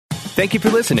Thank you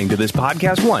for listening to this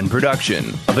Podcast One production.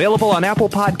 Available on Apple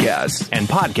Podcasts and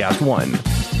Podcast One.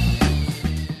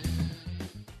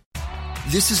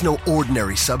 This is no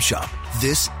ordinary sub shop.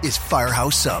 This is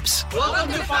Firehouse Subs.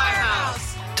 Welcome to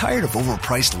Firehouse. Tired of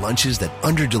overpriced lunches that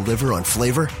underdeliver on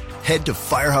flavor? Head to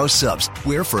Firehouse Subs,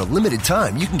 where for a limited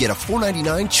time you can get a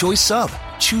 $4.99 choice sub.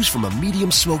 Choose from a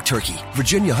medium smoked turkey,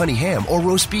 Virginia honey ham, or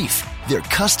roast beef. They're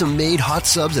custom-made hot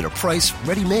subs at a price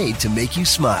ready-made to make you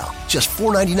smile. Just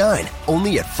 $4.99,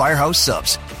 only at Firehouse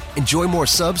Subs. Enjoy more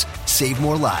subs, save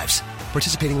more lives.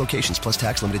 Participating locations plus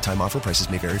tax, limited time offer. Prices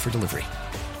may vary for delivery.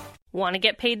 Want to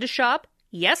get paid to shop?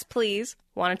 Yes, please.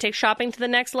 Want to take shopping to the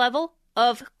next level?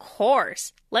 Of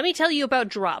course. Let me tell you about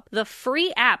Drop, the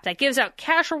free app that gives out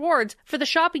cash rewards for the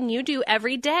shopping you do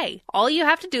every day. All you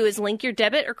have to do is link your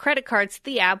debit or credit cards to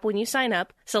the app when you sign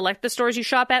up, select the stores you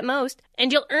shop at most,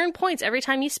 and you'll earn points every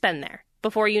time you spend there.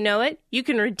 Before you know it, you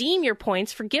can redeem your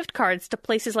points for gift cards to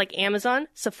places like Amazon,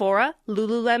 Sephora,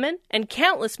 Lululemon, and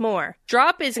countless more.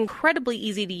 Drop is incredibly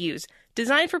easy to use,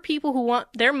 designed for people who want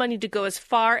their money to go as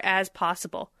far as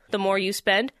possible. The more you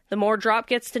spend, the more Drop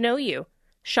gets to know you.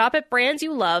 Shop at brands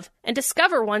you love and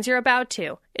discover ones you're about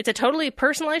to. It's a totally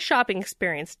personalized shopping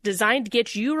experience designed to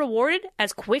get you rewarded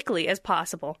as quickly as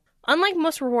possible. Unlike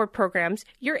most reward programs,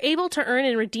 you're able to earn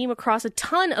and redeem across a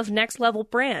ton of next-level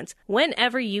brands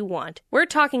whenever you want. We're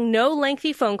talking no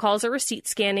lengthy phone calls or receipt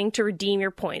scanning to redeem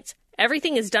your points.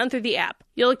 Everything is done through the app.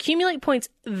 You'll accumulate points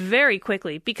very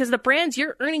quickly because the brands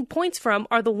you're earning points from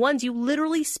are the ones you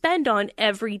literally spend on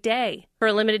every day. For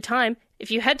a limited time, if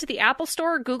you head to the Apple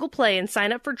Store or Google Play and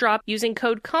sign up for Drop using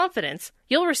code CONFIDENCE,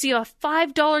 you'll receive a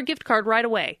 $5 gift card right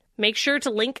away. Make sure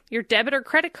to link your debit or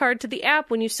credit card to the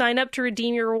app when you sign up to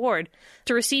redeem your reward.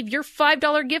 To receive your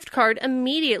 $5 gift card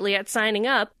immediately at signing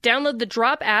up, download the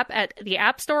Drop app at the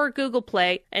App Store or Google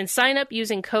Play and sign up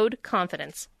using code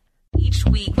CONFIDENCE. Each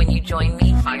week when you join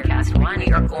me, Podcast One,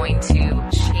 we are going to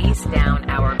chase down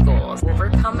our goals,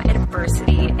 overcome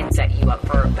adversity, and set you up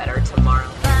for a better tomorrow.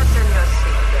 That's no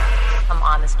secret. Come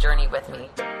on this journey with me.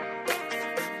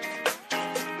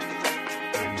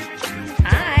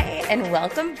 Hi, and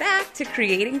welcome back to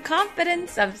Creating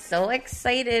Confidence. I'm so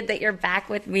excited that you're back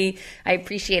with me. I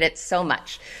appreciate it so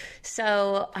much.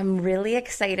 So I'm really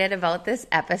excited about this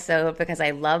episode because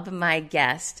I love my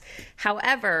guest.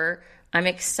 However, I'm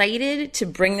excited to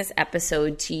bring this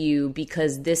episode to you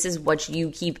because this is what you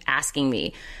keep asking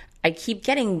me. I keep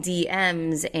getting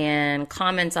DMs and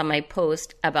comments on my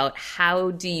post about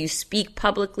how do you speak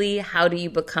publicly? How do you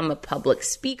become a public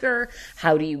speaker?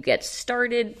 How do you get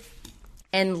started?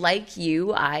 And like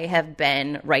you, I have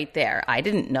been right there. I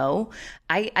didn't know.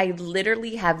 I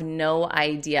literally have no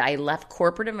idea. I left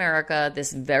corporate America,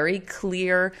 this very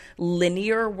clear,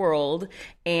 linear world,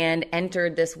 and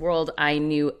entered this world I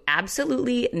knew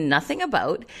absolutely nothing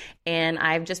about. And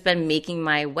I've just been making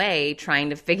my way, trying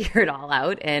to figure it all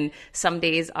out. And some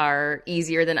days are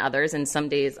easier than others, and some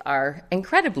days are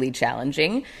incredibly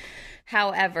challenging.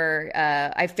 However,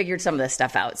 I figured some of this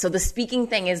stuff out. So the speaking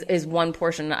thing is one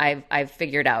portion I've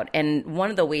figured out. And one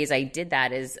of the ways I did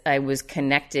that is I was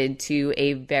connected to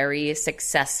a very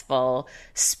successful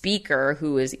speaker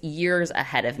who is years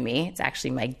ahead of me. It's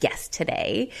actually my guest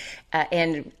today.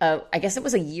 And I guess it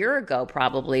was a year ago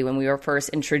probably when we were first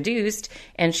introduced.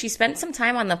 And she spent some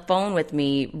time on the phone with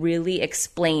me really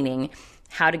explaining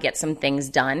how to get some things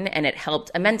done. And it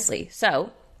helped immensely.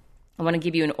 So I want to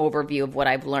give you an overview of what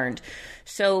I've learned.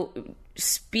 So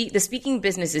the speaking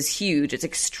business is huge. It's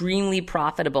extremely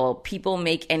profitable. People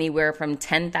make anywhere from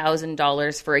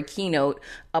 $10,000 for a keynote,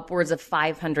 upwards of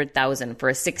 $500,000 for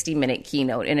a 60-minute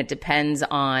keynote. And it depends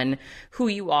on who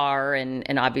you are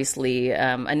and obviously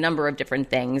a number of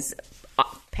different things.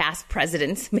 Past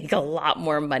presidents make a lot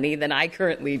more money than I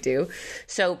currently do.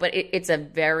 So, but it's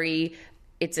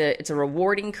a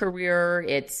rewarding career.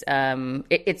 It's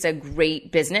a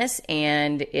great business,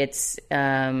 and it's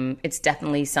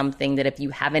definitely something that if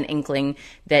you have an inkling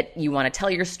that you want to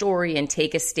tell your story and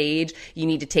take a stage, you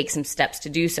need to take some steps to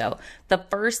do so. The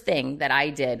first thing that I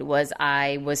did was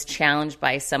I was challenged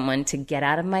by someone to get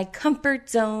out of my comfort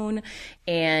zone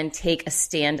and take a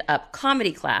stand-up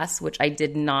comedy class, which I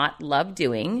did not love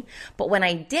doing. But when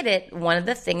I did it, one of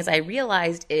the things I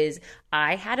realized is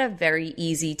I had a very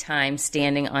easy time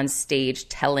standing on stage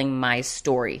telling my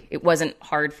story. It wasn't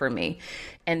hard for me.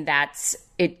 And that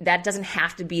doesn't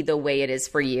have to be the way it is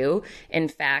for you. In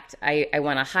fact, I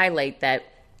want to highlight that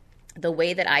the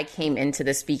way that I came into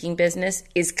the speaking business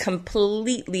is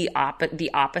completely the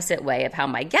opposite way of how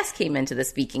my guest came into the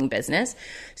speaking business.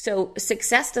 So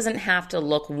success doesn't have to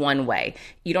look one way.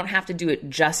 You don't have to do it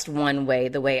just one way,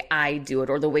 the way I do it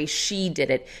or the way she did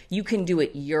it. You can do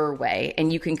it your way,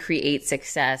 and you can create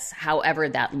success however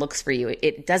that looks for you.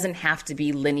 It doesn't have to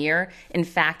be linear. In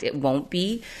fact, it won't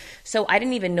be. So I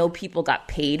didn't even know people got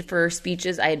paid for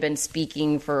speeches. I had been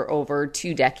speaking for over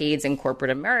 2 decades in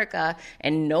corporate America,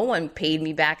 and no one paid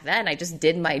me back then. I just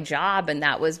did my job, and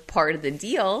that was part of the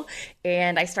deal.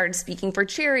 And I started speaking for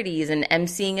charities and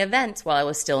emceeing events while I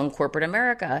was still in corporate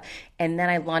America. And then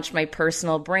I launched my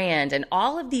personal brand. And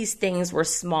all of these things were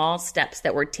small steps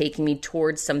that were taking me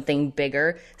towards something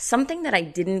bigger, something that I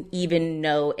didn't even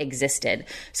know existed.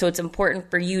 So it's important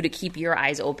for you to keep your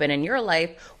eyes open in your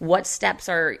life. What steps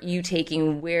are you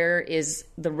taking? Where is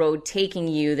the road taking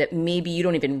you that maybe you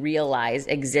don't even realize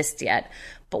exists yet?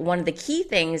 But one of the key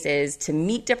things is to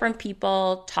meet different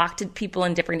people, talk to people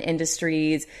in different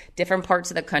industries, different parts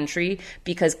of the country,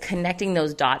 because connecting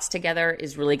those dots together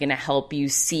is really going to help you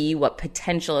see what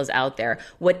potential is out there,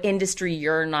 what industry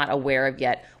you're not aware of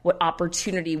yet, what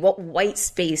opportunity, what white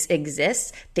space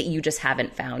exists that you just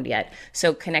haven't found yet.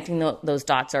 So connecting those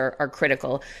dots are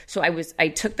critical. So I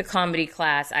took the comedy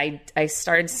class. I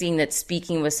started seeing that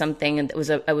speaking was something, and it was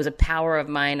a power of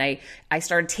mine. I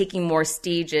started taking more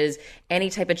stages. Any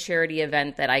type of charity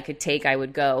event that I could take, I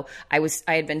would go. I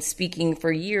had been speaking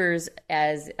for years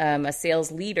as a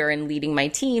sales leader and leading my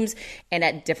teams and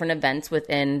at different events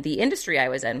within the industry I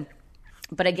was in.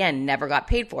 But again, never got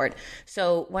paid for it.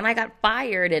 So when I got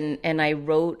fired and I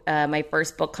wrote my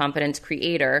first book, Confidence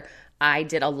Creator, I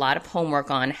did a lot of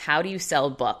homework on how do you sell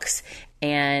books.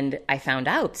 And I found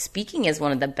out speaking is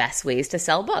one of the best ways to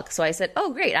sell books. So I said,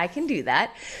 oh, great, I can do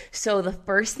that. So the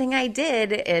first thing I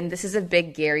did, and this is a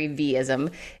big Gary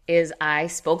Vee-ism, is I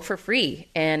spoke for free.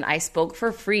 And I spoke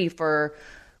for free for,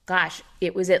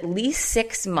 it was at least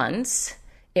 6 months.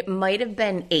 It might have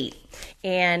been 8.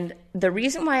 And the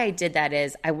reason why I did that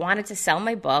is I wanted to sell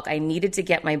my book. I needed to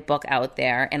get my book out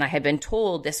there, and I had been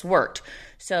told this worked.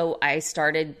 So I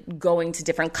started going to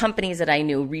different companies that I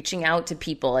knew, reaching out to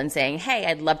people and saying, hey,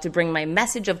 I'd love to bring my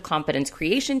message of confidence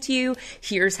creation to you.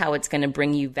 Here's how it's going to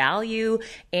bring you value.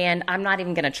 And I'm not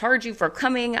even going to charge you for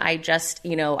coming. I just,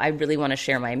 I really want to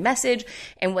share my message.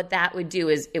 And what that would do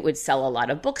is it would sell a lot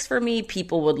of books for me.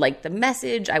 People would like the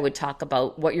message. I would talk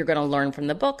about what you're going to learn from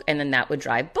the book, and then that would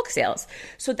drive book sales.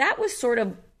 So that was sort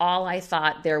of all I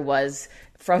thought there was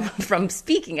from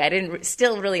speaking. I didn't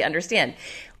still really understand.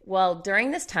 Well,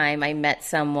 during this time, I met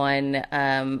someone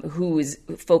who was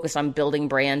focused on building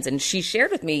brands, and she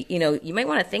shared with me, you might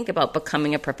want to think about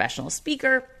becoming a professional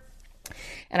speaker.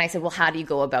 And I said, well, how do you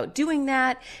go about doing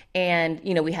that? And,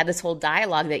 we had this whole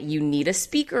dialogue that you need a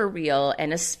speaker reel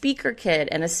and a speaker kit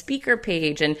and a speaker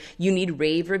page, and you need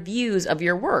rave reviews of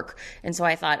your work. And so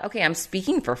I thought, okay, I'm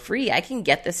speaking for free. I can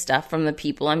get this stuff from the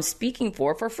people I'm speaking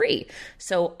for free.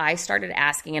 So I started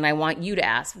asking, and I want you to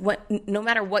ask, no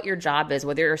matter what your job is,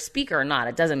 whether you're a speaker or not,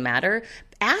 it doesn't matter.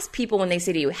 Ask people when they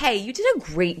say to you, hey, you did a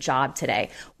great job today.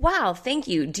 Wow, thank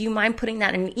you. Do you mind putting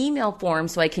that in an email form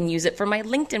so I can use it for my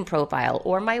LinkedIn profile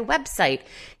or my website?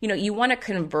 You want to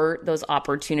convert those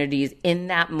opportunities in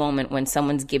that moment when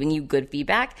someone's giving you good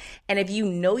feedback. And if you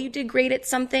know you did great at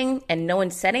something and no one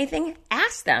said anything,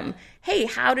 ask them, hey,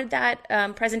 how did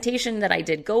that presentation that I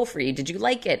did go for you? Did you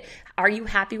like it? Are you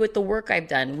happy with the work I've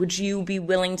done? Would you be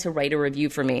willing to write a review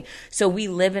for me? So we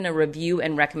live in a review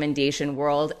and recommendation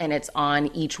world, and it's on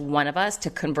each one of us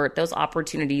to convert those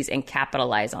opportunities and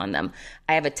capitalize on them.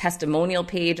 I have a testimonial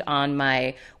page on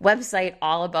my website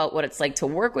all about what it's like to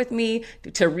work with me,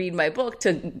 to read my book,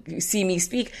 to see me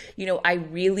speak. I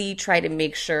really try to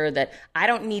make sure that I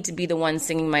don't need to be the one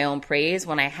singing my own praise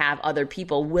when I have other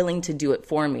people willing to do it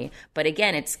for me. But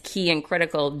again, it's key and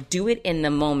critical. Do it in the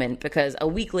moment, because a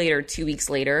week later, 2 weeks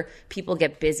later, people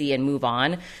get busy and move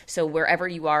on. So wherever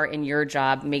you are in your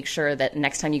job, make sure that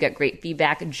next time you get great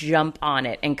feedback, jump on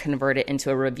it and convert it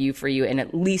into a review for you, and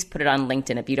at least put it on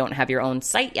LinkedIn if you don't have your own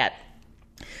site yet.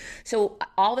 So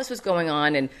all this was going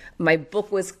on, and my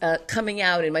book was coming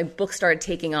out, and my book started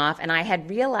taking off, and I had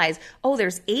realized,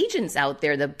 there's agents out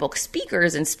there that book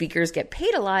speakers, and speakers get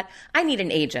paid a lot. I need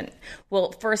an agent.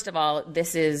 Well, first of all,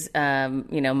 this is,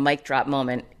 mic drop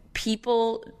moment.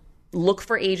 People look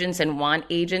for agents and want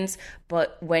agents,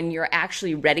 but when you're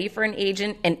actually ready for an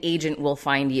agent will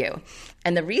find you.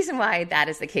 And the reason why that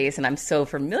is the case, and I'm so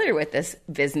familiar with this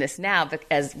business now,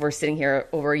 because we're sitting here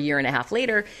over a year and a half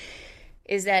later,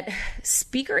 is that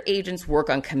speaker agents work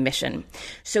on commission.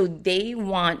 So they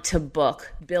want to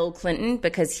book Bill Clinton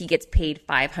because he gets paid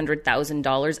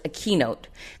 $500,000 a keynote.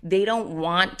 They don't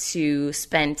want to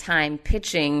spend time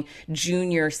pitching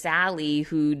junior Sally,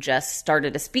 who just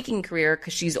started a speaking career,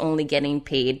 because she's only getting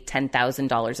paid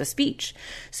 $10,000 a speech.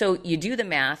 So you do the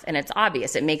math and it's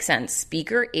obvious. It makes sense.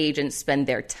 Speaker agents spend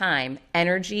their time,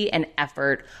 energy, and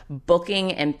effort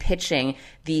booking and pitching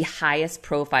the highest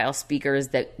profile speakers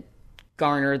that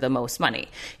garner the most money,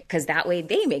 because that way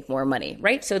they make more money,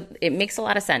 right? So it makes a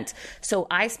lot of sense. So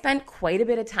I spent quite a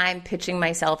bit of time pitching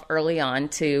myself early on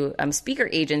to speaker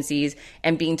agencies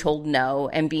and being told no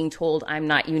and being told I'm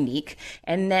not unique.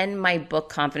 And then my book,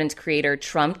 Confidence Creator,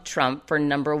 trumped Trump for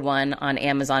 #1 on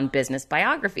Amazon Business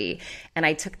Biography. And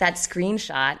I took that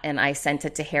screenshot and I sent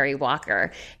it to Harry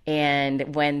Walker.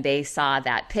 And when they saw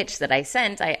that pitch that I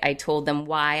sent, I told them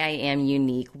why I am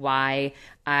unique, why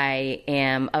I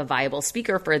am a viable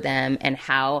speaker for them, and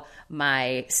how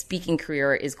my speaking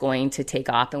career is going to take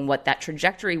off and what that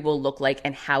trajectory will look like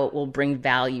and how it will bring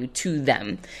value to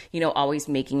them, always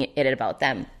making it about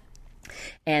them.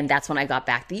 And that's when I got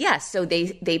back the yes. So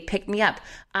they picked me up.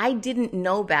 I didn't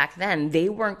know back then they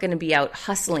weren't going to be out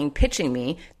hustling, pitching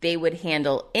me. They would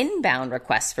handle inbound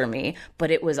requests for me,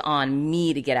 but it was on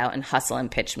me to get out and hustle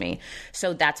and pitch me.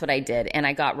 So that's what I did. And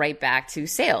I got right back to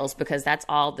sales, because that's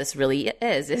all this really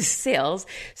is sales.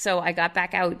 So I got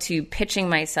back out to pitching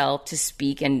myself to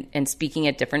speak and speaking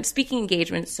at different speaking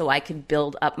engagements so I could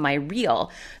build up my reel.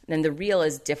 And the reel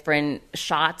is different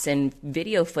shots and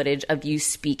video footage of you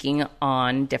speaking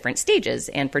on different stages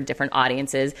and for different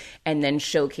audiences, and then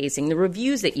showcasing the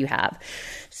reviews that you have.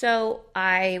 So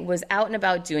I was out and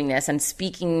about doing this and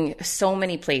speaking so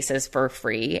many places for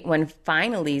free, when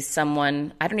finally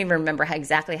someone, I don't even remember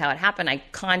exactly how it happened, I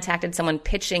contacted someone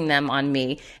pitching them on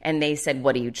me, and they said,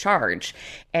 "What do you charge?"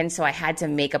 And so I had to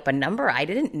make up a number I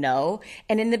didn't know.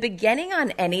 And in the beginning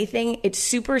on anything, it's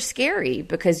super scary,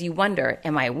 because you wonder,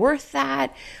 am I worth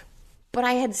that? But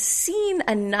I had seen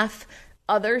enough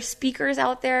other speakers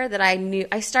out there that I knew,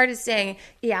 I started saying,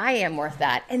 yeah, I am worth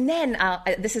that. And then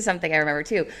this is something I remember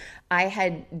too. I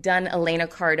had done Elena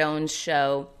Cardone's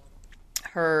show,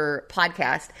 her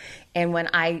podcast. And when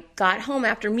I got home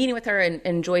after meeting with her and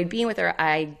enjoyed being with her,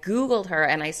 I Googled her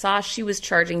and I saw she was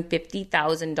charging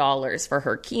 $50,000 for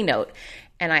her keynote.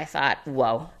 And I thought,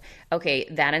 whoa, okay,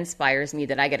 that inspires me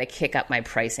that I got to kick up my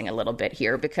pricing a little bit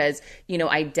here, because,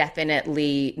 I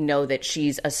definitely know that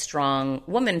she's a strong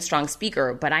woman, strong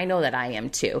speaker, but I know that I am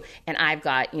too. And I've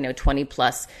got, 20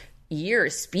 plus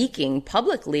years speaking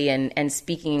publicly and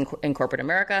speaking in corporate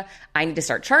America. I need to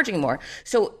start charging more.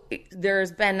 So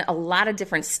there's been a lot of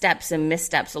different steps and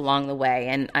missteps along the way.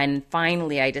 And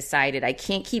finally, I decided I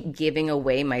can't keep giving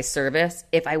away my service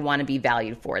if I want to be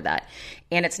valued for that.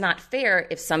 And it's not fair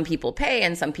if some people pay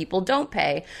and some people don't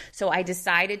pay. So I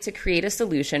decided to create a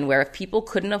solution where if people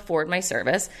couldn't afford my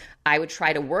service, I would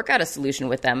try to work out a solution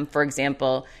with them. For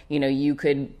example, you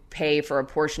could pay for a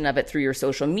portion of it through your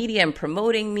social media and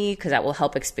promoting me, because that will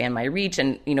help expand my reach.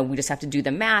 And, we just have to do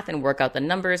the math and work out the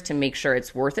numbers to make sure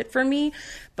it's worth it for me.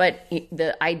 But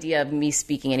the idea of me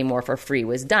speaking anymore for free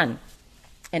was done.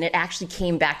 And it actually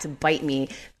came back to bite me.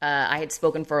 I had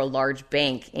spoken for a large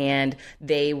bank, and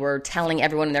they were telling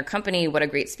everyone in their company what a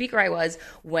great speaker I was,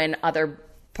 when other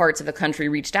parts of the country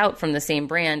reached out from the same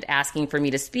brand asking for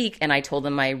me to speak, and I told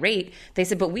them my rate. They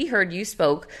said, "But we heard you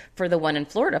spoke for the one in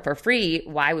Florida for free.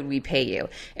 Why would we pay you?"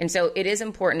 And so it is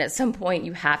important at some point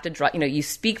you have to draw, you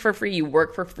speak for free, you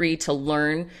work for free to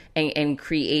learn and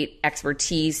create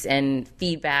expertise and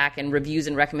feedback and reviews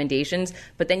and recommendations.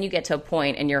 But then you get to a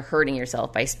point and you're hurting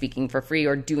yourself by speaking for free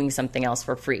or doing something else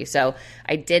for free. So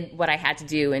I did what I had to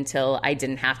do until I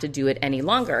didn't have to do it any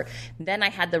longer. Then I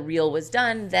had the reel was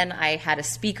done. Then I had a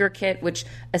speaker kit, which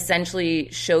essentially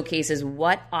showcases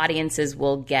what audiences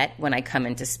will get when I come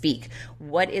in to speak.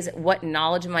 What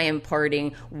knowledge am I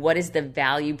imparting? What is the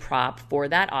value prop for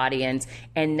that audience?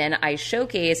 And then I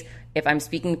showcase, if I'm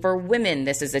speaking for women,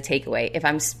 this is a takeaway. If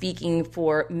I'm speaking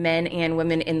for men and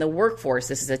women in the workforce,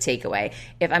 this is a takeaway.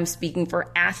 If I'm speaking for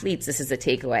athletes, this is a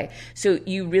takeaway. So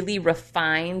you really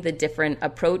refine the different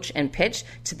approach and pitch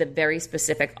to the very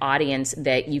specific audience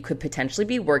that you could potentially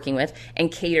be working with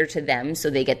and cater to them so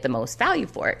they get the most value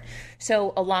for it.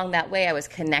 So along that way, I was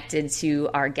connected to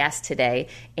our guest today,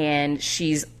 and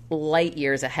she's light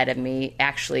years ahead of me.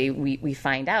 Actually, we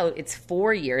find out it's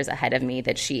 4 years ahead of me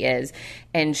that she is,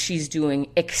 and she's doing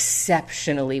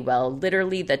exceptionally well,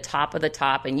 literally the top of the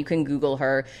top. And you can Google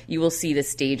her, you will see the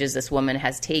stages this woman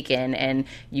has taken, and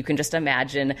you can just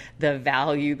imagine the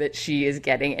value that she is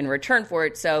getting in return for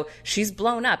it. So she's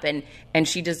blown up, and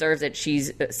she deserves it.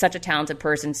 She's such a talented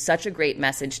person, such a great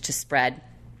message to spread.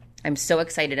 I'm so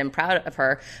excited and proud of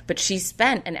her, but she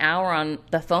spent an hour on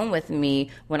the phone with me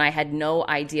when I had no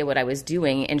idea what I was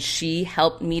doing, and she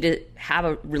helped me to have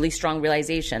a really strong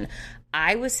realization.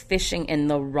 I was fishing in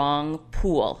the wrong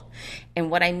pool.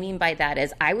 And what I mean by that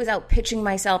is I was out pitching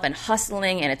myself and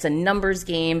hustling, and it's a numbers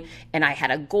game, and I had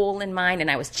a goal in mind,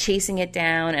 and I was chasing it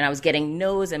down, and I was getting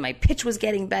no's, and my pitch was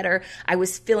getting better. I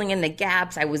was filling in the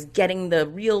gaps. I was getting the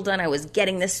reel done. I was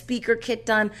getting the speaker kit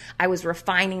done. I was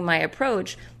refining my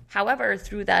approach. However,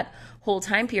 through that whole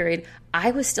time period,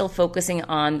 I was still focusing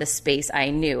on the space I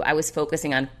knew. I was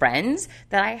focusing on friends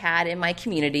that I had in my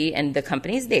community and the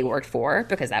companies they worked for,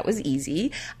 because that was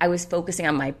easy. I was focusing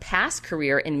on my past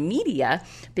career in media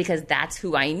because that's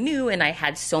who I knew, and I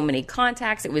had so many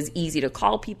contacts. It was easy to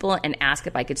call people and ask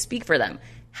if I could speak for them.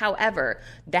 However,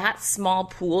 that small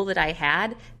pool that I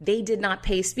had, they did not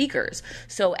pay speakers.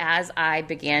 So as I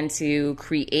began to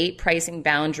create pricing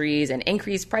boundaries and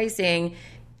increase pricing,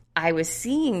 I was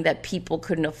seeing that people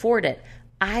couldn't afford it.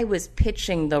 I was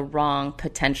pitching the wrong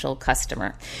potential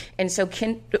customer. And so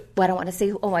I don't want to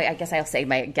say, I guess I'll say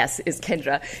my guess is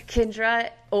Kindra. Kindra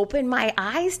opened my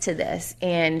eyes to this,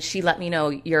 and she let me know,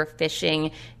 you're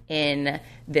fishing in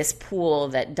this pool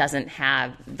that doesn't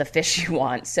have the fish you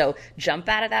want. So jump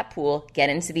out of that pool, get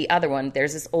into the other one.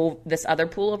 There's this other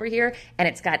pool over here, and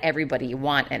it's got everybody you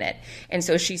want in it. And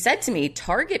so she said to me,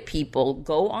 target people,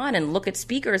 go on and look at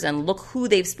speakers and look who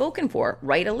they've spoken for.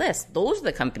 Write a list. Those are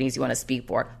the companies you want to speak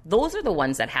for. Those are the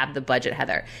ones that have the budget,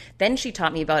 Heather. Then she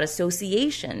taught me about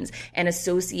associations, and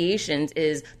associations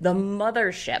is the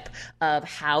mothership of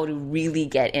how to really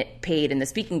get it paid in the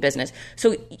speaking business.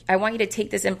 So I want you to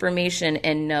take this information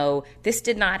and know this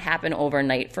did not happen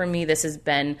overnight for me.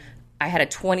 I had a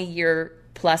 20-year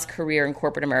plus career in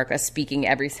corporate America, speaking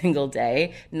every single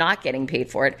day, not getting paid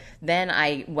for it. Then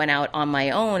I went out on my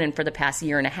own, and for the past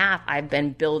year and a half, I've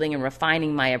been building and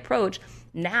refining my approach.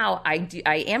 Now I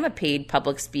am a paid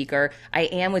public speaker. I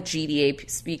am with GDA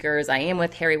speakers. I am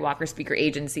with Harry Walker Speaker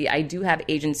Agency. I do have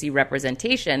agency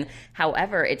representation.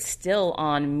 However, it's still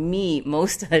on me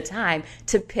most of the time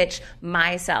to pitch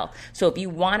myself. So if you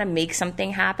want to make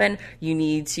something happen, you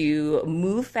need to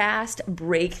move fast,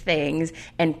 break things,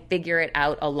 and figure it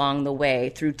out along the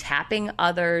way through tapping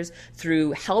others,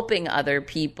 through helping other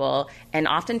people, and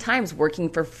oftentimes working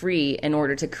for free in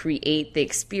order to create the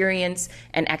experience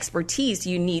and expertise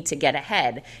you need to get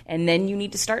ahead. And then you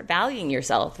need to start valuing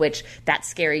yourself, which that's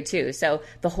scary too. So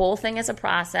the whole thing is a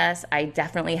process. I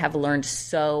definitely have learned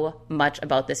so much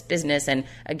about this business. And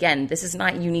again, this is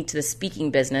not unique to the speaking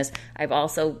business. I've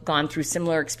also gone through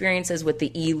similar experiences with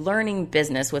the e-learning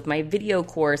business, with my video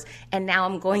course, and now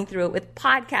I'm going through it with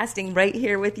podcasting right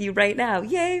here with you right now.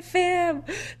 Yay, fam!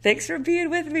 Thanks for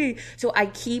being with me. So I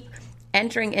keep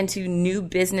entering into new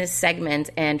business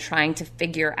segments and trying to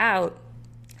figure out,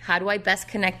 how do I best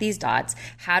connect these dots?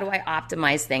 How do I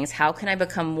optimize things? How can I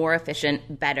become more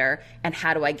efficient, better? And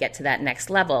how do I get to that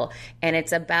next level? And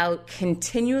it's about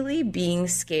continually being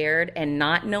scared and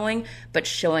not knowing, but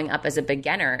showing up as a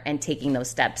beginner and taking those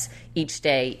steps each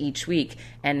day, each week,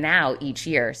 and now each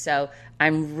year. So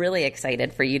I'm really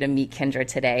excited for you to meet Kindra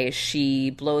today.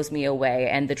 She blows me away,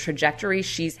 and the trajectory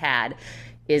she's had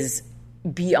is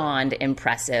beyond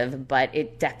impressive, but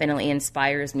it definitely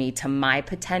inspires me to my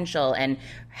potential, and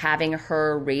having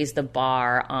her raise the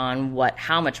bar on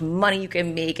how much money you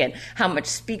can make and how much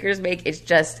speakers make,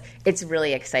 it's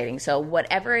really exciting. So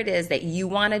whatever it is that you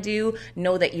want to do,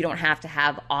 know that you don't have to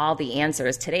have all the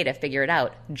answers today to figure it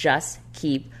out. Just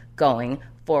keep going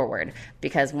forward,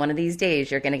 because one of these days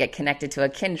you're going to get connected to a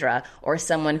Kindra or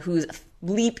someone who's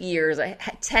leap years,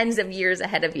 tens of years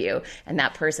ahead of you, and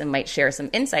that person might share some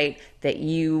insight that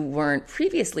you weren't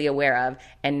previously aware of,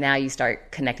 and now you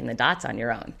start connecting the dots on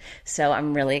your own. So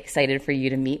I'm really excited for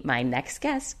you to meet my next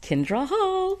guest, Kindra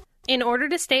Hall. In order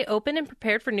to stay open and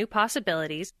prepared for new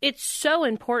possibilities, it's so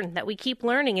important that we keep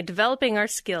learning and developing our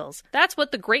skills. That's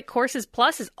what the Great Courses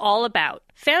Plus is all about.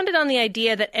 Founded on the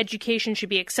idea that education should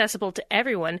be accessible to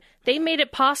everyone, they made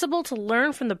it possible to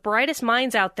learn from the brightest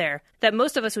minds out there that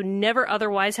most of us would never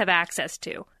otherwise have access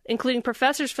to. including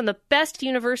professors from the best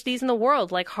universities in the world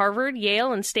like Harvard,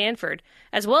 Yale, and Stanford,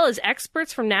 as well as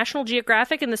experts from National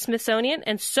Geographic and the Smithsonian,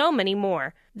 and so many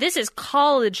more. This is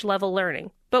college-level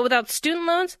learning, but without student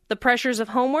loans, the pressures of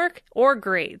homework, or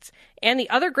grades. And the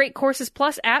other Great Courses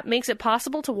Plus app makes it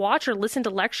possible to watch or listen to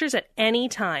lectures at any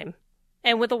time.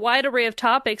 And with a wide array of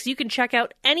topics, you can check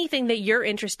out anything that you're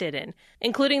interested in,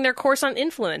 including their course on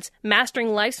influence, mastering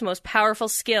life's most powerful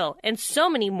skill, and so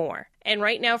many more. And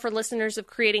right now, for listeners of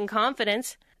Creating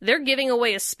Confidence, they're giving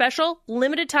away a special,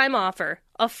 limited-time offer,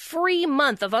 a free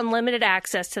month of unlimited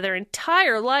access to their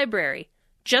entire library.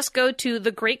 Just go to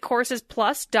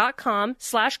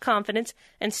thegreatcoursesplus.com/confidence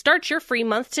and start your free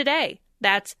month today.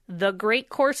 That's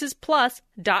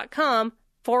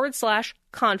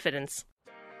thegreatcoursesplus.com/confidence.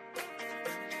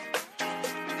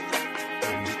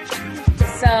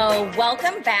 So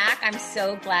welcome back. I'm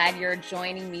so glad you're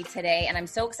joining me today, and I'm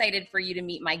so excited for you to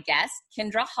meet my guest.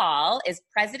 Kindra Hall is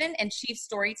President and Chief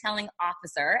Storytelling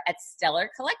Officer at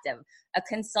Stellar Collective, a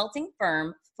consulting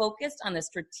firm focused on the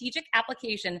strategic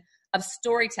application of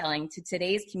storytelling to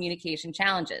today's communication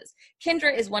challenges.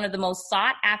 Kindra is one of the most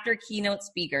sought-after keynote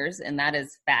speakers, and that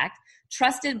is fact,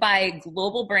 trusted by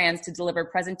global brands to deliver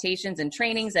presentations and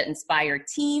trainings that inspire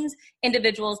teams,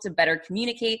 individuals to better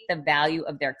communicate the value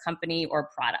of their company or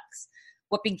products.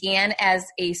 What began as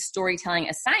a storytelling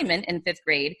assignment in 5th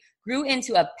grade grew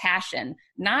into a passion,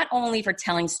 not only for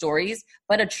telling stories,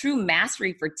 but a true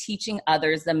mastery for teaching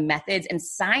others the methods and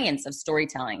science of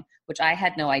storytelling, which I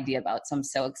had no idea about. So I'm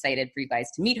so excited for you guys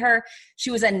to meet her.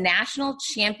 She was a national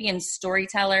champion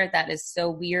storyteller. That is so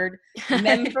weird.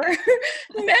 Member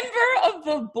of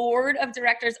the board of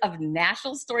directors of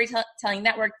National Storytelling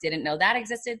Network. Didn't know that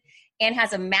existed. And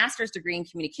has a master's degree in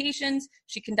communications.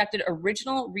 She conducted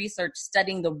original research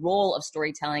studying the role of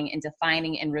storytelling in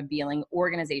defining and revealing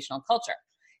organizational culture.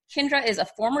 Kindra is a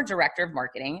former director of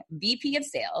marketing, VP of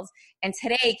sales, and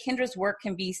today Kindra's work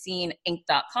can be seen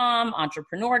Inc.com,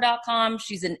 entrepreneur.com.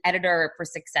 She's an editor for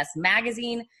Success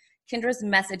Magazine. Kindra's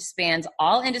message spans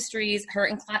all industries. Her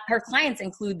clients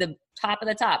include the top of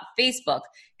the top, Facebook,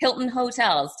 Hilton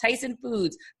Hotels, Tyson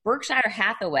Foods, Berkshire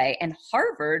Hathaway, and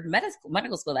Harvard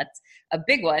Medical School. That's a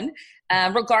big one.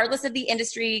 Regardless of the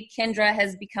industry, Kindra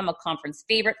has become a conference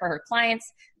favorite for her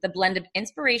clients. The blend of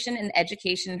inspiration and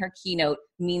education in her keynote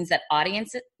means that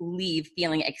audiences leave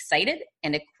feeling excited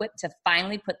and equipped to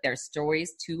finally put their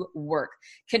stories to work.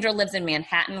 Kindra lives in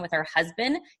Manhattan with her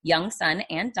husband, young son,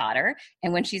 and daughter.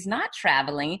 And when she's not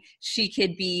traveling, she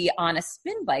could be on a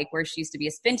spin bike where she used to be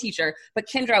a spin teacher. But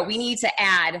Kindra, we need to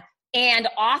add and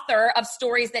author of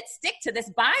stories that stick to this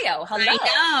bio. Hello.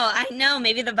 I know.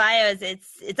 Maybe the bio is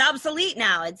it's obsolete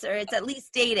now. It's at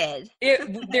least dated.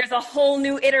 There's a whole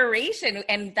new iteration,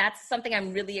 and that's something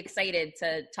I'm really excited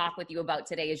to talk with you about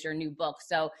today. Is your new book.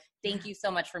 So thank you so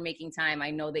much for making time.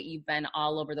 I know that you've been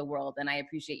all over the world, and I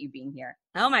appreciate you being here.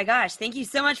 Oh my gosh. Thank you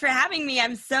so much for having me.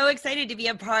 I'm so excited to be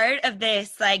a part of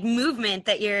this movement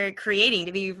that you're creating.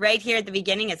 To be right here at the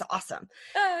beginning is awesome.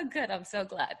 Oh, good. I'm so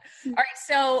glad. All right.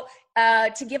 So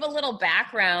to give a little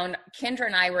background, Kindra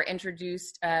and I were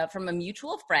introduced from a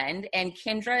mutual friend, and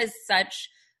Kindra is such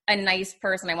a nice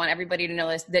person. I want everybody to know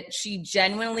this, that she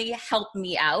genuinely helped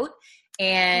me out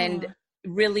and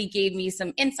really gave me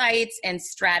some insights and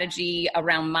strategy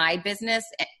around my business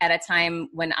at a time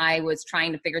when I was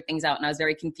trying to figure things out and I was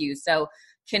very confused. So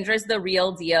Kindra's the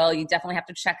real deal. You definitely have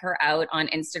to check her out on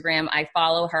Instagram. I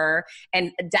follow her,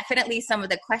 and definitely some of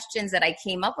the questions that I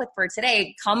came up with for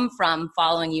today come from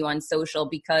following you on social,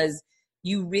 because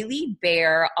you really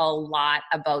bear a lot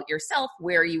about yourself,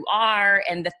 where you are,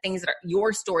 and the things that are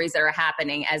your stories that are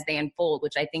happening as they unfold,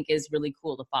 which I think is really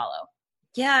cool to follow.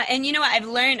 Yeah. And you know what I've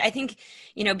learned, I think,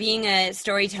 being a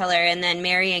storyteller and then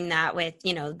marrying that with,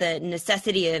 the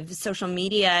necessity of social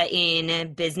media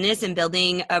in business and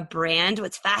building a brand.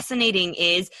 What's fascinating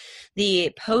is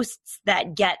the posts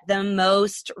that get the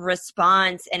most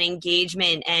response and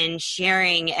engagement and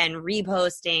sharing and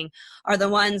reposting are the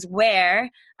ones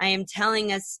where I am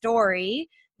telling a story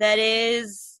that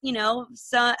is,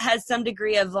 has some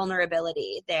degree of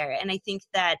vulnerability there. And I think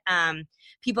that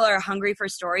people are hungry for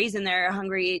stories, and they're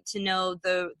hungry to know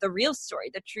the real story,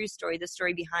 the true story, the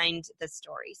story behind the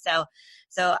story. So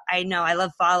I know I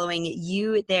love following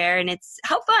you there, and it's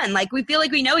how fun. We feel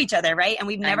like we know each other, right? And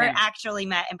we've never actually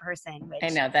met in person. I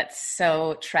know, that's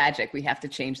so tragic. We have to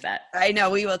change that. I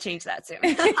know, we will change that soon.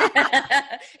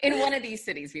 In one of these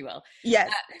cities, we will.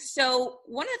 Yes. So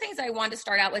one of the things I want to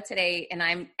start out with today, and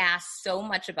I'm asked so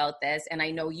much about this, and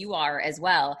I know you are as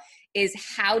well, is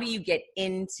how do you get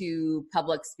into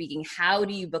public speaking? How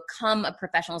do you become a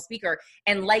professional speaker?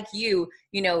 And like you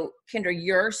know, Kindra,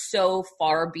 you're so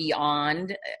far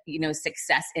beyond,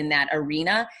 success in that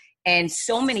arena. And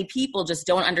so many people just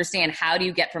don't understand, how do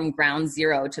you get from ground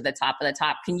zero to the top of the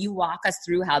top? Can you walk us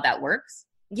through how that works?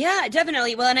 Yeah,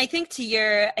 definitely. Well, and I think to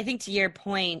your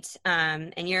point,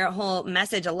 and your whole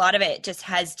message, a lot of it just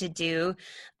has to do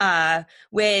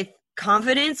with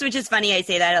confidence, which is funny. I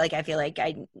say that, like, I feel like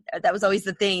that was always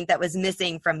the thing that was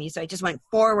missing from me. So I just went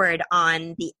forward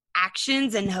on the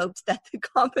actions and hoped that the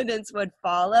confidence would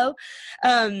follow.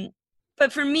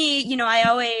 But for me, I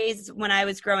always, when I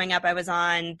was growing up, I was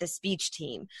on the speech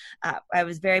team. I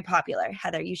was very popular.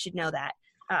 Heather, you should know that.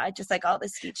 Just like all the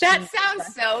speech. That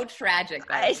sounds so tragic.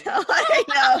 I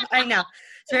know.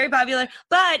 It's very popular,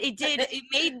 but it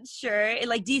made sure it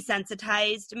like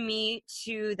desensitized me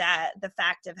to the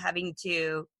fact of having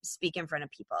to speak in front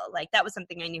of people. Like, that was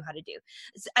something I knew how to do.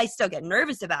 I still get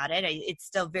nervous about it. It's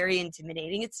still very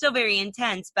intimidating. It's still very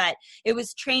intense, but it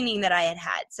was training that I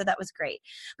had. So that was great.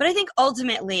 But I think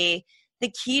ultimately the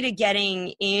key to getting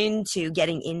into,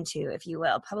 if you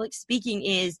will, public speaking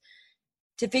is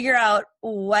to figure out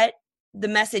what the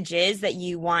message is that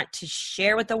you want to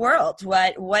share with the world.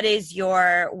 What is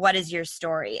your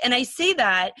story? And I say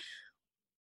that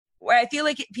where I feel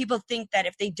like people think that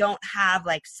if they don't have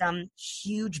like some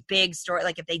huge big story,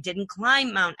 like if they didn't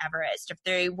climb Mount Everest, if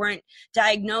they weren't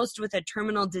diagnosed with a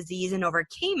terminal disease and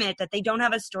overcame it, that they don't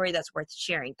have a story that's worth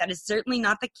sharing. That is certainly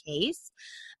not the case.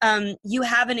 You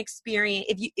have an experience.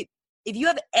 If you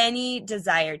have any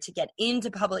desire to get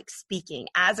into public speaking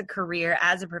as a career,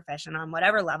 as a profession, on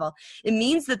whatever level, it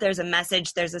means that there's a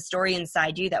message, there's a story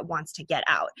inside you that wants to get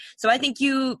out. So I think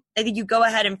you go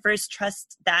ahead and first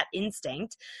trust that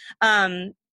instinct,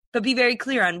 but be very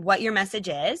clear on what your message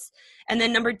is. And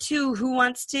then number two, who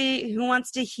wants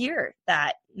to hear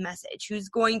that message? Who's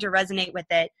going to resonate with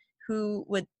it? Who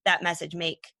would that message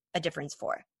make a difference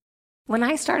for? When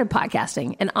I started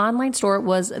podcasting, an online store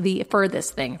was the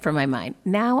furthest thing from my mind.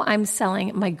 Now I'm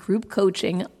selling my group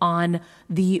coaching on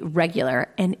the regular,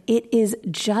 and it is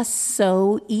just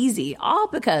so easy, all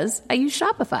because I use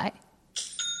Shopify.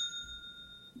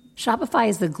 Shopify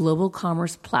is the global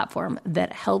commerce platform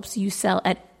that helps you sell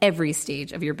at every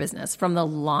stage of your business, from the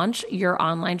launch your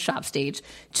online shop stage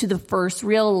to the first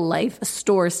real life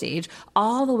store stage,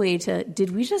 all the way to, did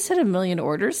we just hit 1 million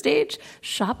orders stage?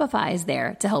 Shopify is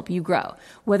there to help you grow.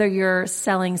 Whether you're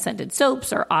selling scented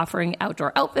soaps or offering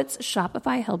outdoor outfits,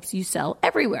 Shopify helps you sell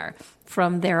everywhere.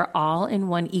 From their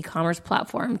all-in-one e-commerce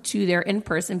platform to their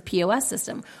in-person POS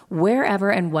system,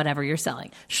 wherever and whatever you're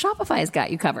selling, Shopify's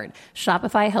got you covered.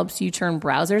 Shopify helps you turn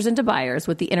browsers into buyers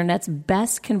with the internet's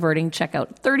best converting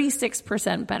checkout,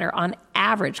 36% better on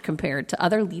average compared to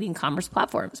other leading commerce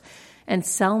platforms, and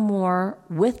sell more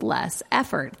with less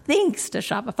effort thanks to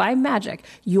Shopify Magic,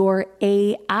 your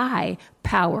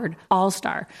AI-powered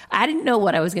all-star. I didn't know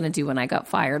what I was going to do when I got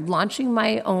fired. Launching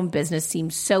my own business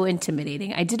seemed so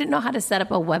intimidating. I didn't know how to set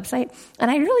up a website,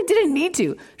 and I really didn't need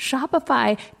to.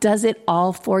 Shopify does it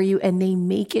all for you, and they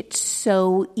make it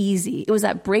so easy. It was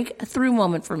that breakthrough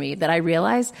moment for me that I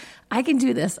realized I can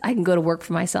do this. I can go to work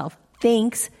for myself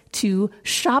thanks to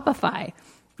Shopify.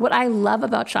 What I love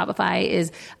about Shopify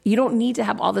is you don't need to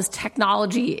have all this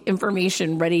technology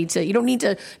information you don't need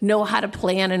to know how to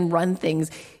plan and run things.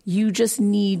 You just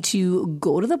need to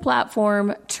go to the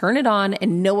platform, turn it on,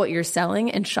 and know what you're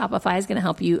selling, and Shopify is going to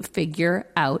help you figure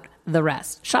out the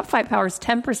rest. Shopify powers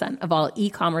 10% of all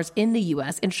e-commerce in the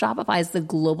U.S., and Shopify is the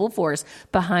global force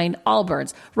behind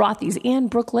Allbirds, Rothy's,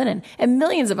 and Brooklinen, and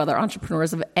millions of other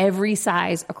entrepreneurs of every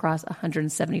size across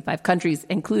 175 countries,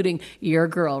 including your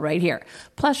girl right here.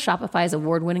 Plus, Shopify's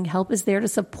award-winning help is there to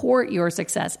support your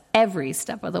success every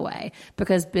step of the way,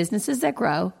 because businesses that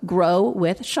grow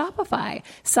with Shopify.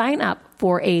 Sign up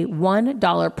for a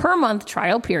 $1 per month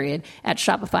trial period at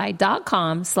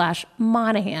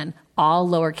shopify.com/Monahan, all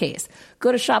lowercase.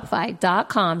 Go to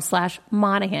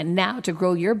shopify.com/Monahan now to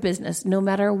grow your business no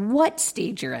matter what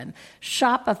stage you're in.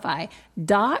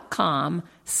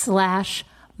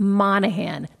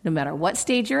 Shopify.com/Monahan. No matter what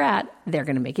stage you're at, they're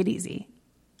going to make it easy.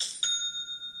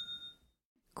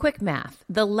 Quick math.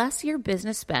 The less your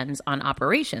business spends on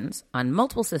operations, on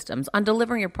multiple systems, on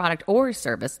delivering your product or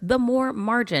service, the more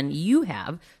margin you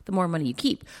have, the more money you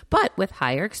keep. But with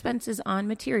higher expenses on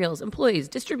materials, employees,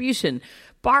 distribution,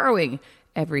 borrowing,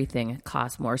 everything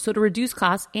costs more. So to reduce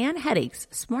costs and headaches,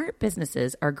 smart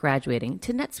businesses are graduating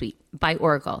to NetSuite by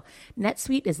Oracle.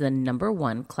 NetSuite is the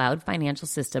 #1 cloud financial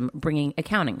system, bringing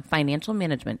accounting, financial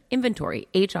management, inventory,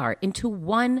 HR into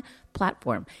one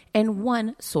platform and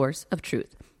one source of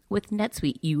truth. With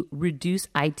NetSuite, you reduce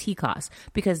IT costs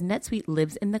because NetSuite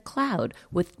lives in the cloud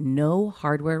with no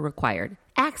hardware required,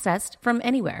 accessed from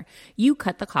anywhere. You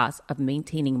cut the cost of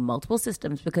maintaining multiple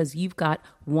systems because you've got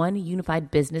one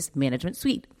unified business management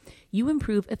suite. You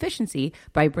improve efficiency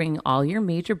by bringing all your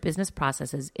major business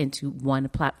processes into one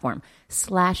platform,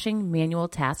 slashing manual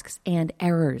tasks and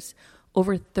errors.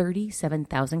 Over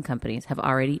 37,000 companies have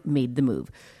already made the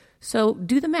move. So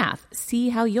do the math. See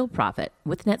how you'll profit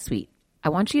with NetSuite. I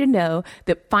want you to know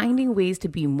that finding ways to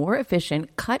be more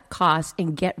efficient, cut costs,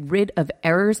 and get rid of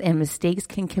errors and mistakes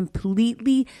can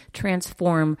completely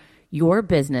transform your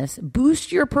business,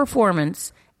 boost your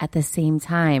performance at the same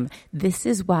time. This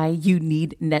is why you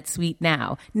need NetSuite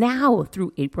now. Now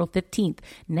through April 15th,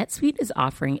 NetSuite is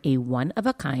offering a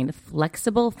one-of-a-kind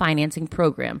flexible financing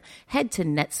program. Head to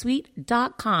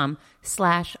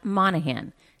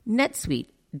netsuite.com/Monahan.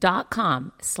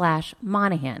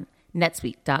 netsuite.com/Monahan.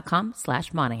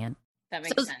 netsuite.com/Monahan. That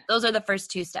makes sense. Those are the first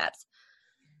two steps.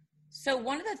 So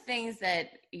one of the things that,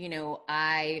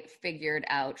 I figured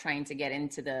out trying to get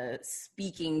into the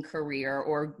speaking career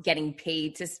or getting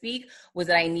paid to speak was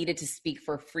that I needed to speak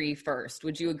for free first.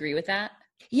 Would you agree with that?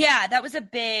 Yeah, that was a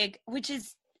big, which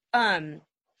is,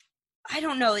 I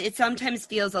don't know. It sometimes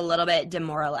feels a little bit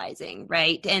demoralizing,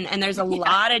 right? And there's a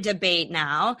lot of debate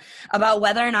now about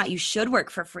whether or not you should work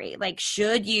for free. Like,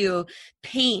 should you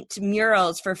paint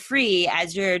murals for free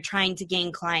as you're trying to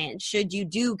gain clients? Should you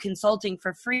do consulting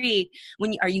for free?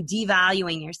 Are you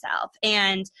devaluing yourself?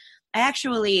 And I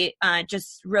actually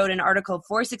just wrote an article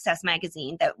for Success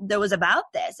Magazine that was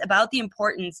about this, about the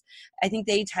importance. I think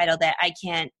they titled it, I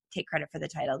can't take credit for the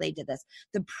title, they did this,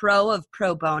 The Pro of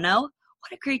Pro Bono.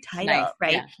 What a great title, nice.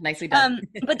 right? Yeah, nicely done.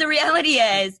 But the reality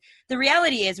is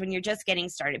when you're just getting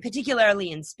started, particularly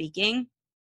in speaking,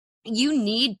 you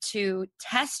need to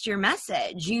test your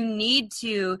message. You need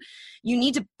to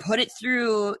put it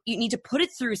through. You need to put it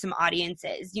through some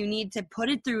audiences. You need to put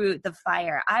it through the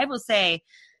fire. I will say,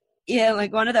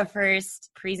 like one of the first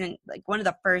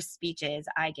speeches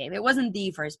I gave, it wasn't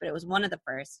the first, but it was one of the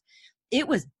first. It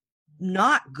was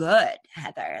not good,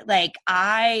 Heather. Like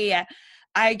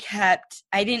they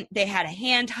had a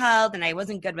handheld and I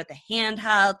wasn't good with the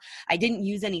handheld. I didn't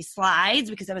use any slides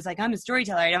because I was like, I'm a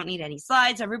storyteller. I don't need any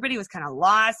slides. Everybody was kind of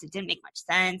lost. It didn't make much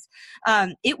sense.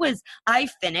 I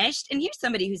finished, and here's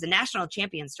somebody who's a national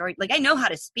champion story. Like, I know how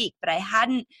to speak, but I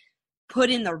hadn't put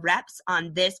in the reps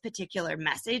on this particular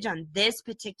message, on this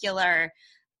particular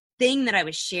thing that I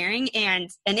was sharing, and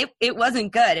it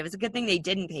wasn't good. It was a good thing they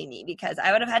didn't pay me because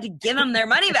I would have had to give them their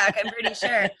money back, I'm pretty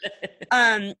sure.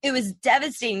 It was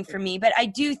devastating for me, but I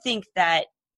do think that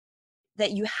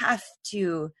you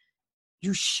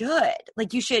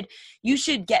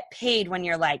should get paid when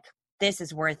you're like, this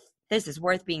is worth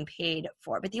being paid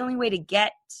for. But the only way to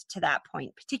get to that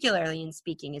point, particularly in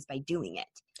speaking, is by doing it.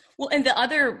 Well, and the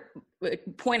other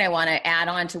point I want to add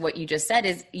on to what you just said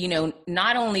is,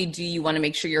 not only do you want to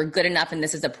make sure you're good enough and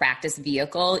this is a practice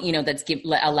vehicle, that's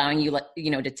allowing you,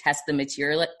 to test the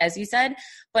material, as you said,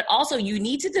 but also you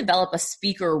need to develop a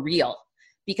speaker reel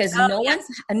because no one's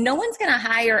going to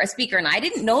hire a speaker. And I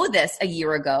didn't know this a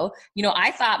year ago.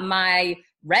 I thought my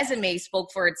resume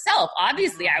spoke for itself.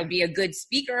 Obviously, I would be a good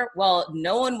speaker. Well,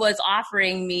 no one was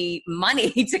offering me money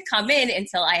to come in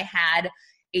until I had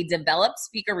a developed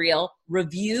speaker reel,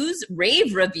 reviews,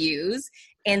 rave reviews,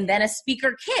 and then a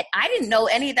speaker kit. I didn't know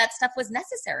any of that stuff was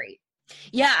necessary.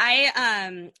 Yeah,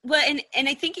 and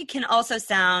I think it can also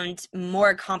sound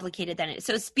more complicated than it is.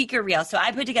 So speaker reel. So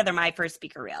I put together my first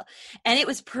speaker reel, and it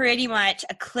was pretty much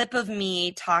a clip of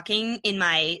me talking in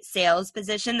my sales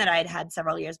position that I'd had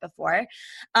several years before,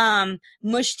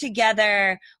 mushed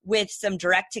together with some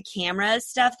direct to camera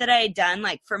stuff that I had done,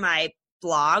 like for my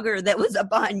blog or that was up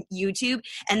on YouTube,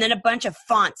 and then a bunch of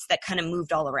fonts that kind of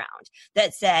moved all around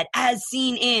that said as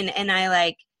seen in, and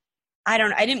I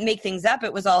didn't make things up.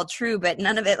 It was all true, but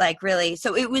none of it really.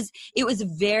 So it was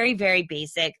very, very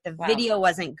basic. The video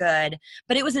wasn't good,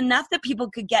 but it was enough that people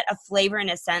could get a flavor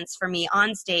and a sense for me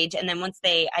on stage. And then once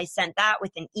I sent that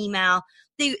with an email,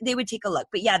 they would take a look.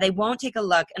 But yeah, they won't take a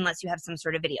look unless you have some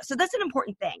sort of video. So that's an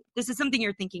important thing. This is something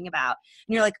you're thinking about.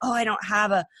 And you're like, oh, I don't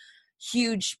have a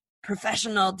huge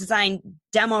professional design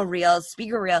demo reel,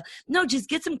 speaker reel. No, just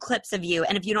get some clips of you.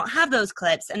 And if you don't have those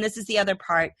clips, and this is the other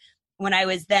part, when I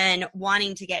was then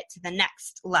wanting to get to the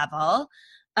next level,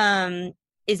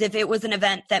 is if it was an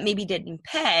event that maybe didn't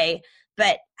pay,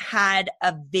 but had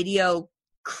a video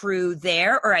crew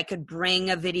there, or I could bring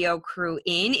a video crew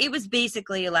in. It was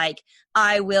basically like,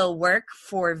 I will work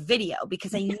for video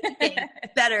because I needed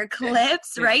better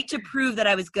clips, right? To prove that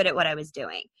I was good at what I was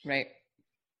doing. Right.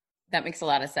 That makes a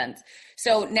lot of sense.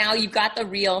 So now you've got the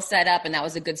reel set up, and that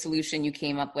was a good solution you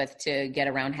came up with to get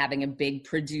around having a big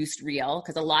produced reel,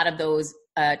 because a lot of those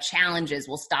challenges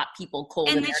will stop people cold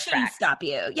in their tracks. And it shouldn't stop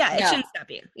you. Yeah, it shouldn't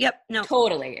stop you. Yep. No.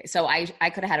 Totally. So I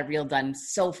could have had a reel done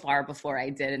so far before I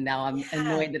did, and now I'm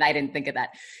annoyed that I didn't think of that.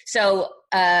 So,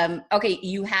 okay,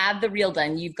 you have the reel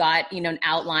done. You've got, an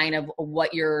outline of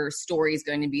what your story is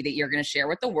going to be that you're going to share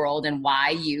with the world, and why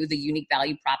you, the unique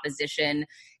value proposition,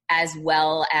 as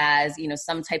well as,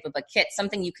 some type of a kit,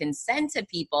 something you can send to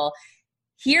people.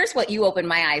 Here's what you opened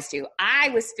my eyes to. I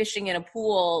was fishing in a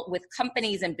pool with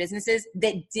companies and businesses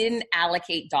that didn't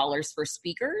allocate dollars for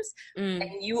speakers. And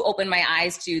you opened my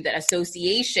eyes to that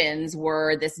associations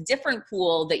were this different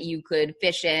pool that you could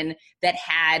fish in that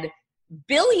had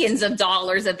billions of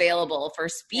dollars available for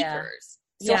speakers.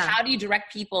 So how do you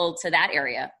direct people to that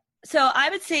area? So I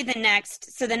would say the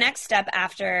next step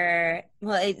after,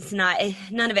 well, it's not,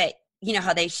 none of it,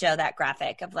 how they show that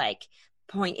graphic of like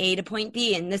point A to point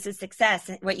B, and this is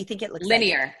success, what you think it looks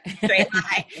linear, like. Straight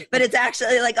line. But it's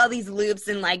actually like all these loops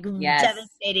and like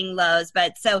devastating lows.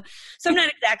 But so I'm not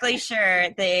exactly sure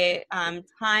the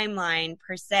timeline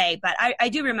per se, but I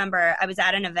do remember I was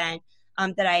at an event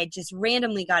that I just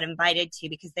randomly got invited to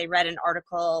because they read an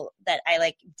article that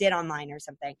I did online or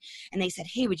something. And they said,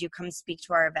 hey, would you come speak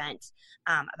to our event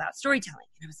about storytelling?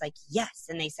 And I was like, yes.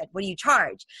 And they said, what do you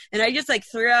charge? And I just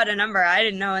threw out a number I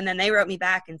didn't know. And then they wrote me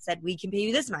back and said, we can pay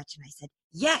you this much. And I said,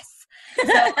 yes.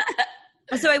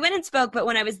 So I went and spoke, but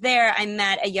when I was there, I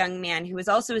met a young man who was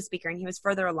also a speaker, and he was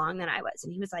further along than I was.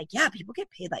 And he was like, yeah, people get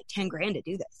paid like 10 grand to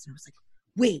do this. And I was like,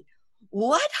 wait,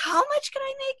 what? How much can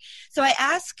I make? So I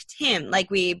asked him,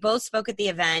 we both spoke at the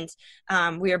event.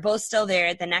 We were both still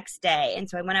there the next day. And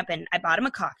so I went up and I bought him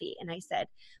a coffee, and I said,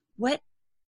 what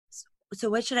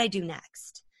should I do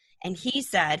next? And he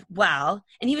said, well,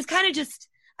 and he was kind of just,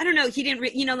 I don't know. He didn't,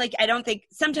 I don't think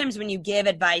sometimes when you give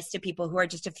advice to people who are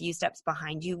just a few steps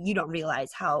behind you, you don't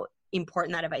realize how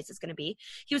important that advice is going to be.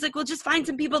 He was like, well, just find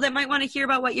some people that might want to hear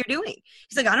about what you're doing.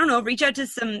 He's like, I don't know, reach out to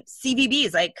some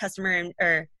CVBs, like customer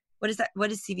or what is that? What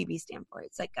does CVB stand for?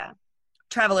 It's like a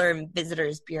Traveler and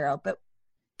Visitors Bureau, but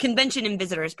Convention and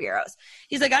Visitors Bureaus.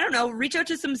 He's like, I don't know, reach out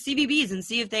to some CVBs and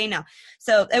see if they know.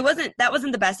 So that wasn't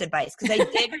the best advice, because I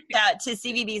did reach out to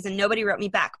CVBs and nobody wrote me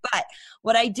back. But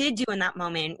what I did do in that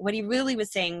moment, what he really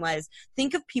was saying was,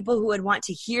 think of people who would want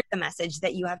to hear the message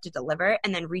that you have to deliver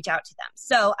and then reach out to them.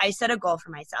 So I set a goal for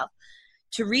myself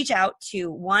to reach out to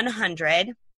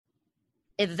 100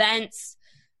 events,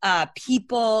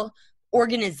 people,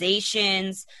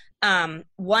 organizations,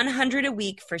 100 a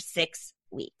week for 6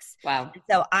 weeks. Wow.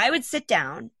 So I would sit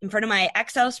down in front of my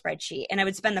Excel spreadsheet, and I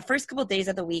would spend the first couple of days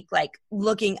of the week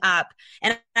looking up,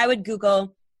 and I would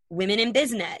Google women in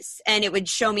business, and it would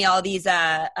show me all these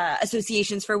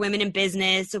associations for women in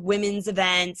business, women's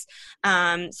events.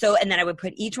 And then I would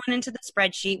put each one into the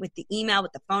spreadsheet with the email,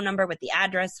 with the phone number, with the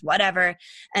address, whatever.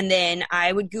 And then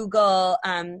I would Google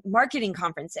marketing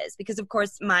conferences, because of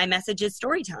course my message is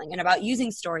storytelling and about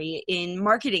using story in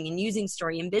marketing and using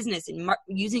story in business and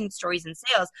using stories in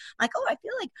sales. I'm like, oh, I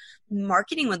feel like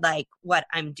marketing would like what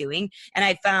I'm doing. And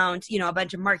I found, a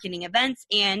bunch of marketing events,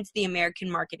 and the American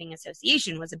Marketing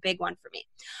Association was a big one for me.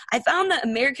 I found the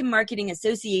American Marketing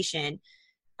Association,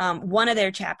 one of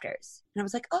their chapters. And I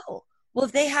was like, oh, well,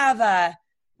 if they have a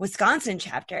Wisconsin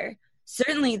chapter,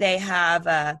 certainly they have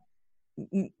a,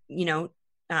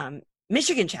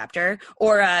 Michigan chapter,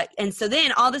 and so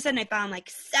then all of a sudden I found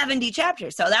 70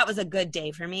 chapters. So that was a good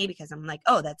day for me, because I'm like,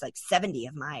 oh, that's 70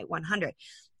 of my 100.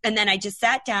 And then I just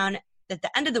sat down at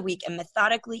the end of the week and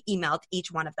methodically emailed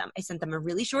each one of them. I sent them a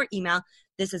really short email.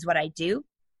 This is what I do.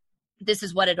 This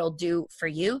is what it'll do for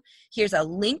you. Here's a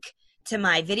link to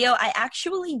my video. I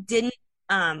actually didn't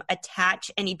attach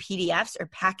any PDFs or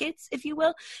packets, if you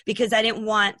will, because I didn't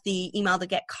want the email to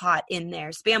get caught in their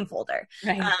spam folder.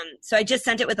 Right. So I just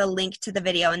sent it with a link to the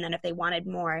video. And then if they wanted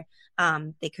more,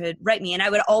 they could write me. And I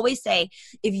would always say,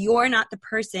 if you're not the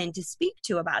person to speak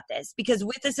to about this, because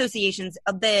with associations,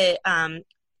 the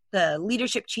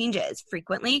leadership changes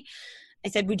frequently. I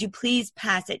said, would you please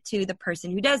pass it to the person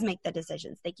who does make the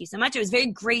decisions? Thank you so much. It was very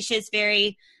gracious,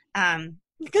 very,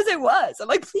 because it was. I'm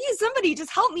like, please, somebody just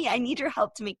help me. I need your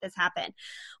help to make this happen.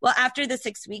 Well, after the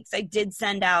 6 weeks, I did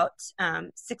send out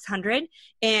 600,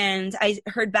 and I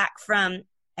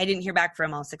didn't hear back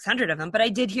from all 600 of them, but I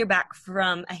did hear back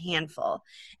from a handful,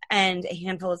 and a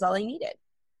handful is all I needed.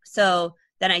 So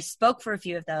Then I spoke for a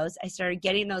few of those. I started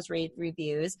getting those rave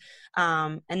reviews.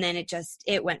 And then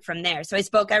it went from there. So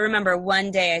I remember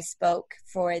one day I spoke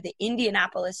for the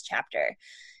Indianapolis chapter.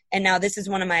 And now this is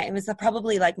it was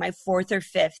probably like my fourth or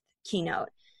fifth keynote.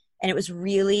 And it was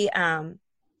really,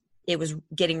 it was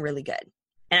getting really good.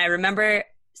 And I remember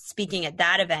speaking at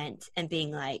that event and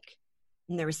being like,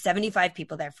 and there were 75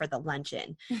 people there for the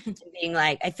luncheon, and being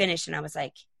like, I finished and I was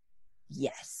like,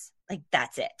 yes, like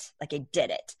that's it. Like I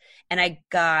did it. And I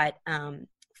got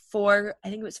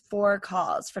four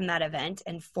calls from that event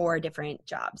and 4 different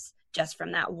jobs just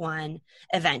from that one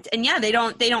event. And yeah, they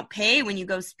don't pay when you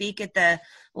go speak at the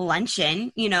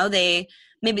luncheon, they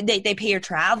pay your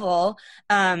travel.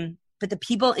 But the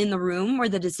people in the room were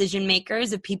the decision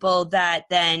makers of people that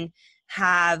then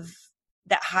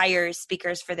hire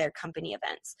speakers for their company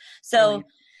events. So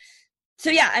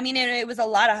yeah, I mean, it was a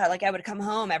lot of, like, I would come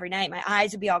home every night, my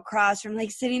eyes would be all crossed from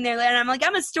like sitting there, and I'm like,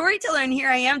 I'm a storyteller, and here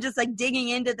I am just like digging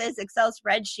into this Excel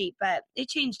spreadsheet, but it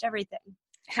changed everything.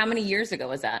 How many years ago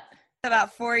was that?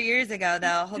 About 4 years ago,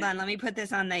 though. Hold on, let me put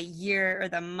this on the year or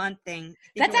the month thing.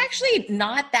 That's actually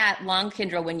not that long,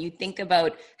 Kindra, when you think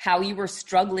about how you were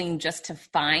struggling just to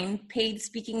find paid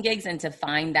speaking gigs and to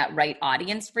find that right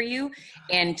audience for you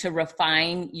and to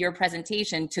refine your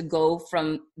presentation to go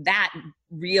from that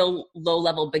real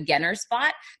low-level beginner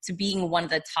spot to being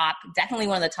definitely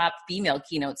one of the top female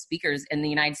keynote speakers in the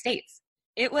United States.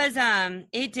 It was,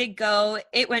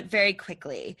 it went very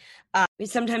quickly.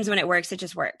 Sometimes when it works, it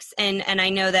just works. And I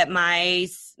know that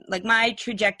my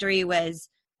trajectory was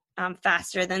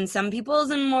faster than some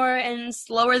people's and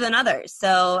slower than others.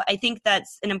 So I think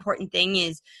that's an important thing,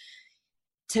 is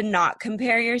to not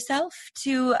compare yourself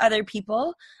to other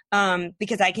people,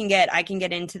 because I can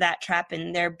get into that trap,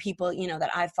 and there are people, that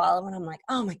I follow, and I'm like,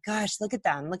 oh my gosh, look at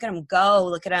them go,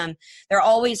 look at them. They're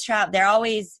always they're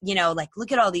always, like,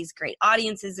 look at all these great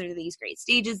audiences or these great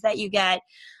stages that you get.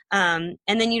 And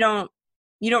then you don't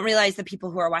realize the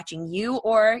people who are watching you,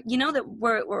 or,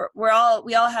 that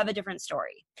we all have a different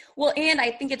story. Well, and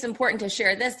I think it's important to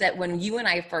share this, that when you and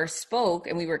I first spoke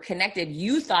and we were connected,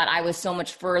 you thought I was so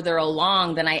much further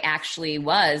along than I actually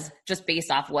was, just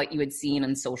based off what you had seen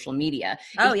on social media.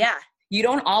 Oh, yeah. You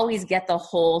don't always get the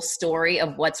whole story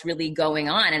of what's really going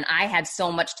on. And I had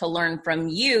so much to learn from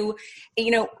you.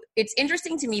 It's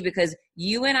interesting to me because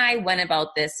you and I went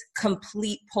about this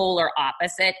complete polar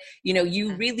opposite.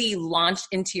 You really launched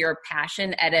into your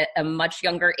passion at a much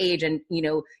younger age. And,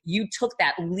 you took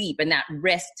that leap and that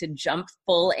risk to jump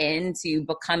full into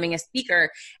becoming a speaker.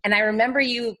 And I remember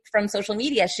you from social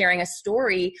media sharing a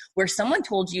story where someone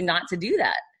told you not to do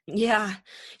that. Yeah.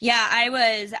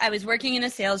 I was working in a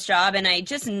sales job, and I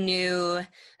just knew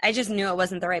it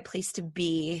wasn't the right place to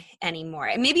be anymore.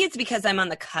 And maybe it's because I'm on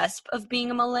the cusp of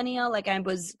being a millennial. Like, I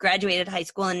was graduated high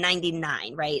school in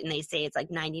 99, right? And they say it's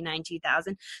like 99,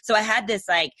 2000. So I had this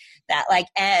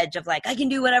edge of like, I can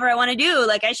do whatever I want to do.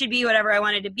 Like, I should be whatever I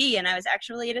wanted to be. And I was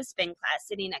actually at a spin class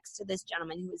sitting next to this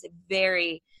gentleman who was a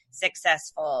very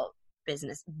successful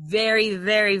very,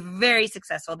 very, very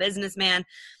successful businessman.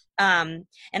 And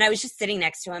I was just sitting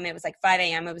next to him. It was like 5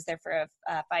 a.m. I was there for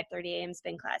a 5:30 a.m.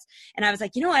 spin class. And I was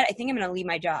like, you know what? I think I'm going to leave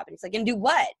my job. And he's like, and do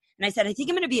what? And I said, I think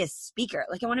I'm going to be a speaker.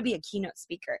 Like, I want to be a keynote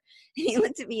speaker. And he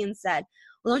looked at me and said,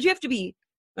 well, don't you have to be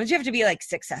like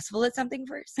successful at something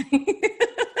first?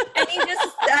 And he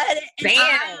just said it.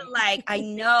 Bam. I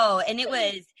know.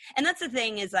 And that's the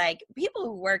thing, is like, people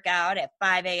who work out at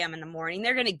 5 a.m. in the morning,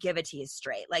 they're going to give it to you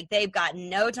straight. Like, they've got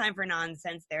no time for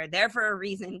nonsense. They're there for a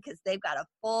reason, because they've got a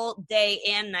full day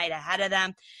and night ahead of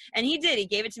them. And he did. He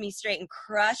gave it to me straight and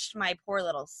crushed my poor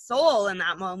little soul in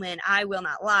that moment. I will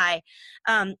not lie.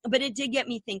 But it did get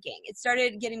me thinking. It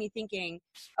started getting me thinking,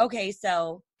 okay,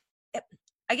 so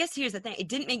I guess here's the thing. It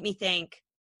didn't make me think,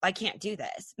 I can't do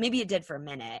this. Maybe it did for a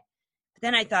minute. But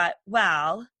then I thought,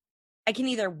 well, I can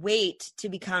either wait to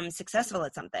become successful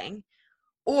at something,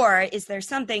 or is there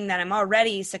something that I'm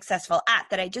already successful at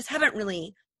that I just haven't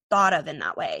really thought of in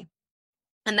that way?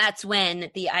 And that's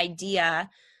when the idea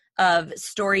of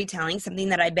storytelling, something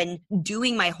that I've been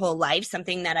doing my whole life,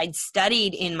 something that I'd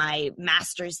studied in my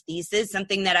master's thesis,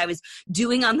 something that I was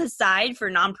doing on the side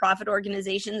for nonprofit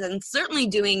organizations, and certainly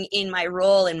doing in my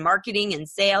role in marketing and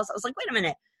sales. I was like, wait a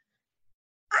minute.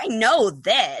 I know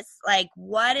this. Like,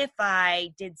 what if I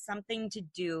did something to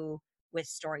do with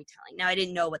storytelling? Now, I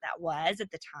didn't know what that was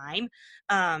at the time.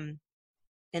 And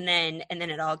then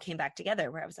it all came back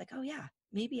together, where I was like, oh yeah,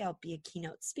 maybe I'll be a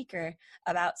keynote speaker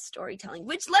about storytelling,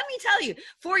 which, let me tell you,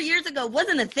 4 years ago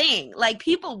wasn't a thing. Like,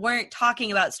 people weren't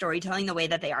talking about storytelling the way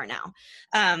that they are now.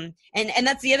 And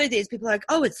that's the other thing is people are like,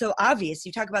 oh, it's so obvious.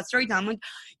 You talk about storytelling. I'm like,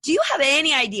 do you have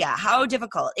any idea how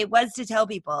difficult it was to tell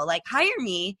people, like, hire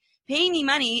me, pay me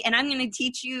money, and I'm going to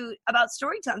teach you about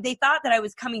storytelling? They thought that I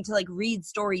was coming to, like, read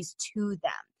stories to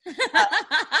them.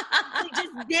 They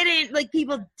just didn't, like,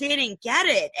 people didn't get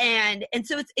it. And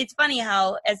so it's funny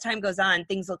how as time goes on,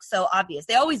 things look so obvious.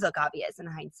 They always look obvious in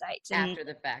hindsight. After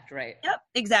the fact, right? Yep,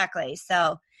 exactly.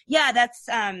 So yeah, that's,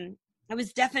 I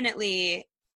was definitely,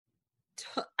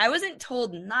 I wasn't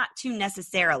told not to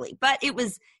necessarily, but it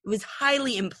was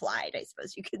highly implied, I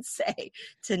suppose you could say,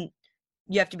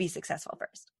 you have to be successful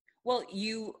first. Well,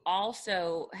 you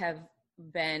also have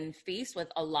been faced with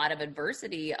a lot of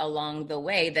adversity along the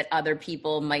way that other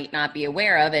people might not be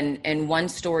aware of. And one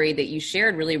story that you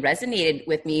shared really resonated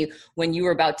with me when you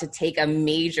were about to take a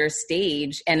major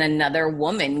stage and another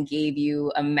woman gave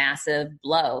you a massive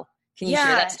blow. Can you share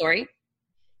that story?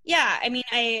 Yeah. I mean,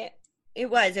 it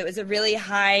was a really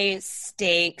high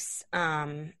stakes,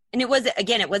 and it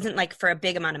wasn't like for a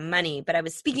big amount of money, but I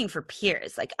was speaking for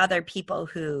peers, like other people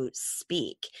who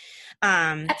speak.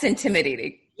 That's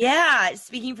intimidating. Yeah,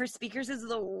 speaking for speakers is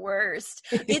the worst.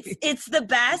 It's the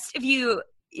best if you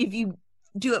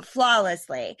do it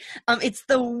flawlessly. It's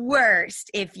the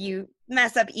worst if you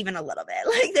mess up even a little bit.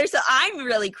 Like I'm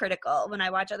really critical when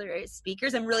I watch other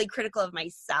speakers. I'm really critical of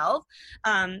myself.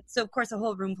 So of course a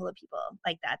whole room full of people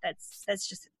like that. That's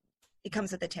just, it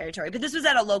comes with the territory. But this was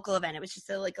at a local event. It was just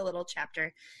a little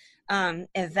chapter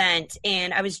event,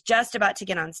 and I was just about to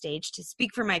get on stage to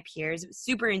speak for my peers. It was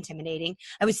super intimidating.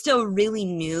 I was still really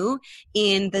new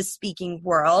in the speaking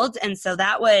world, and so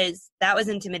that was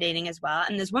intimidating as well.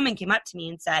 And this woman came up to me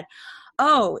and said,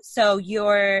 "Oh, so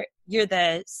you're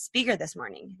the speaker this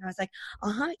morning?" And I was like,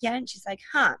 yeah. And she's like,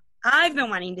 I've been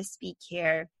wanting to speak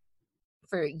here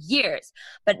for years,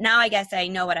 but now I guess I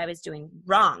know what I was doing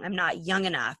wrong. I'm not young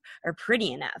enough or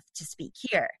pretty enough to speak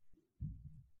here."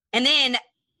 And then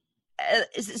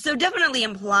so definitely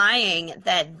implying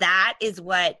that is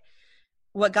what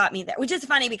got me there, which is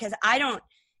funny because I don't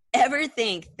ever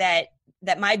think that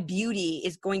my beauty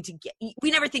is going to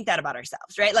we never think that about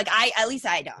ourselves, right? Like at least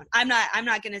I don't. I'm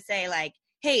not going to say like,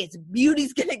 hey, it's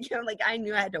beauty's going to get, like, I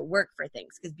knew I had to work for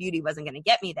things because beauty wasn't going to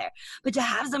get me there. But to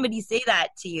have somebody say that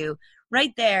to you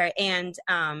right there and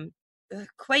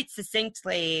quite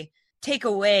succinctly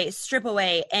strip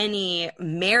away any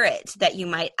merit that you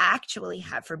might actually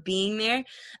have for being there.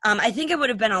 I think I would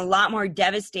have been a lot more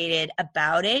devastated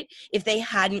about it if they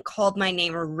hadn't called my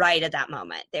name right at that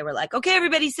moment. They were like, okay,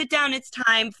 everybody sit down. It's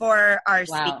time for our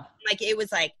speech. It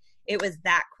was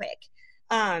that quick.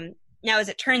 Now, as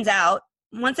it turns out,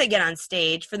 once I get on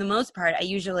stage, for the most part, I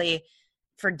usually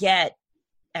forget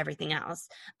everything else.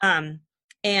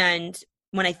 And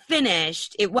when I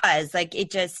finished, it was like,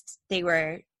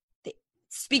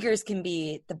 speakers can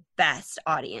be the best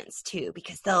audience too,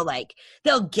 because they'll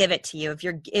give it to you.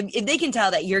 If they can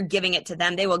tell that you're giving it to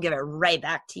them, they will give it right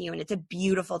back to you. And it's a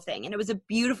beautiful thing. And it was a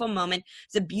beautiful moment.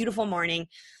 It's a beautiful morning.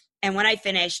 And when I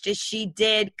finished, she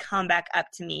did come back up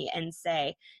to me and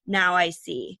say, now I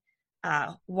see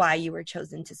why you were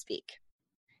chosen to speak.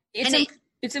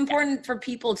 It's important for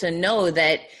people to know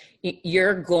that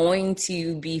you're going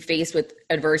to be faced with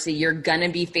adversity. You're going to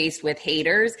be faced with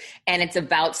haters, and it's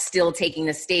about still taking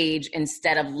the stage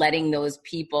instead of letting those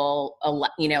people,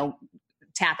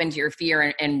 tap into your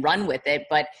fear and run with it.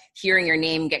 But hearing your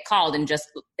name get called and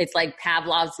it's like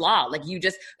Pavlov's law. Like you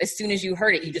just, as soon as you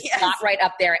heard it, you just got right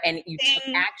up there and you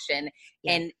took action.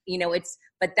 Yeah. And,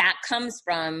 but that comes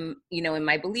from, in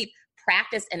my belief,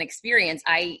 practice and experience.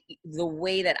 The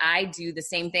way that I do the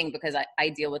same thing, because I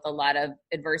deal with a lot of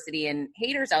adversity and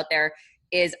haters out there,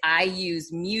 is I use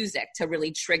music to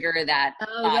really trigger that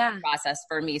process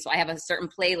for me. So I have a certain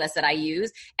playlist that I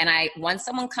use. And once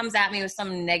someone comes at me with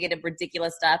some negative,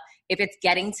 ridiculous stuff, if it's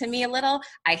getting to me a little,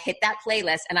 I hit that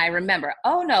playlist and I remember,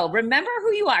 oh no, remember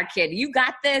who you are, kid. You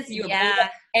got this.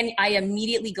 And I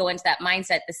immediately go into that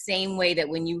mindset the same way that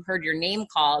when you heard your name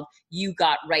called, you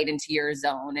got right into your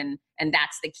zone. And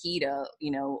that's the key to,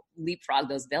 leapfrog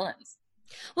those villains.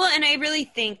 Well, and I really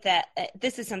think that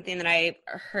this is something that I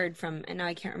heard from, and now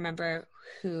I can't remember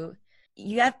who,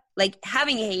 you have, like,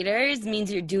 having haters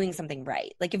means you're doing something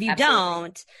right. Like, if you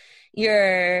don't,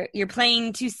 you're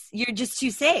just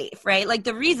too safe, right? Like,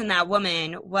 the reason that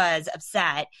woman was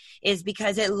upset is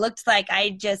because it looked like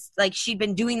she'd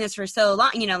been doing this for so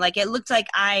long, it looked like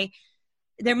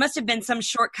there must have been some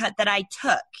shortcut that I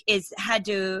took had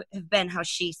to have been how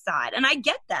she saw it. And I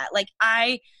get that. Like,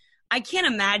 I can't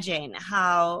imagine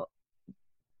how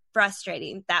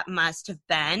frustrating that must have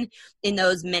been in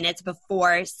those minutes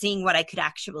before seeing what I could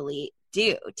actually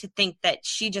do, to think that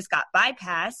she just got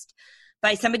bypassed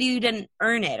by somebody who didn't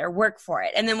earn it or work for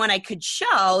it. And then when I could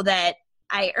show that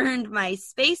I earned my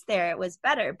space there, it was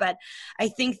better. But I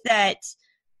think that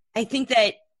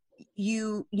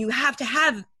you have to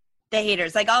have the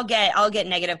haters. Like I'll get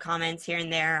negative comments here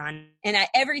and there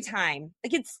every time,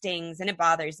 like, it stings and it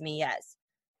bothers me. Yes.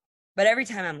 But every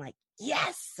time I'm like,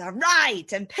 yes, all right,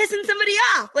 I'm pissing somebody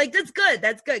off. Like, that's good.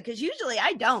 Because usually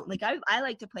I don't. Like, I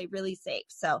like to play really safe.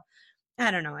 So I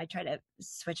don't know. I try to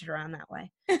switch it around that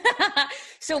way.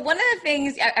 So one of the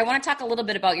things, I want to talk a little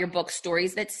bit about your book,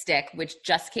 Stories That Stick, which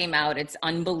just came out. It's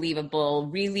unbelievable,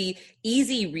 really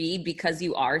easy read because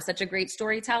you are such a great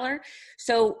storyteller.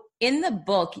 So in the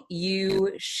book,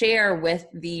 you share with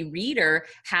the reader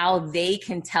how they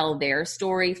can tell their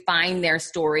story, find their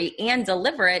story, and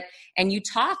deliver it. And you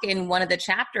talk in one of the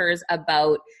chapters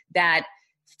about that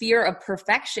fear of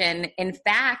perfection. In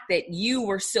fact, that you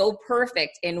were so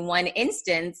perfect in one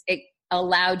instance, it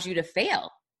allowed you to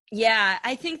fail. Yeah,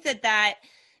 I think that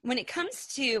when it comes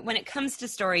to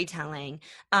storytelling,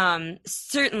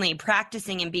 certainly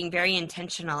practicing and being very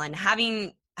intentional and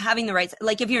having the right,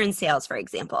 like if you're in sales, for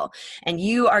example, and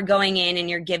you are going in and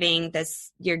you're giving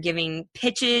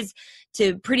pitches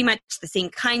to pretty much the same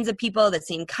kinds of people, the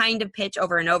same kind of pitch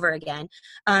over and over again,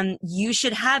 you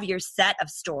should have your set of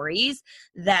stories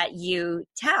that you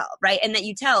tell, right? And that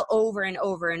you tell over and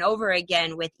over and over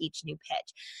again with each new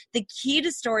pitch. The key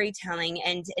to storytelling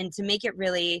and to make it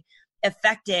really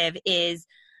effective is,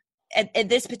 at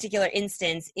this particular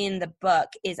instance in the book,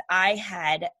 is I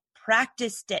had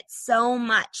practiced it so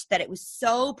much that it was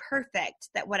so perfect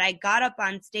that when I got up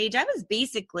on stage, I was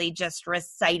basically just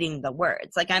reciting the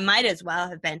words. Like I might as well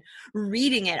have been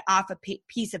reading it off a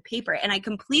piece of paper. And I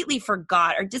completely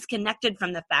forgot or disconnected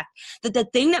from the fact that the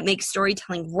thing that makes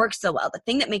storytelling work so well, the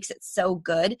thing that makes it so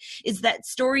good, is that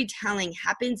storytelling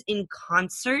happens in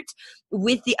concert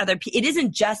with the other people. It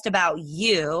isn't just about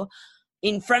you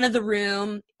in front of the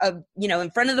room, in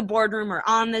front of the boardroom or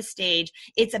on the stage.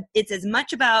 It's as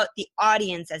much about the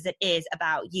audience as it is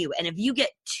about you. And if you get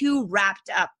too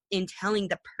wrapped up in telling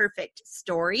the perfect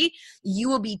story, you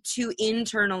will be too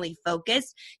internally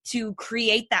focused to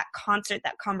create that concert,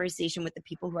 that conversation with the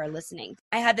people who are listening.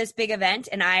 I had this big event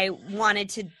and I wanted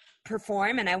to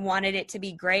perform and I wanted it to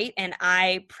be great, and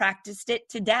I practiced it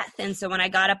to death. And so when I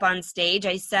got up on stage,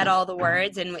 I said all the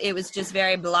words and it was just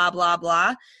very blah, blah,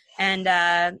 blah. And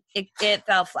it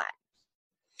fell flat.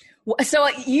 So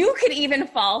you could even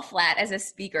fall flat as a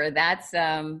speaker. That's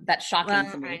shocking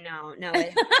for me. I know. No, we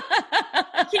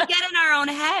can get in our own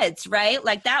heads, right?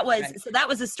 Like that was right. So that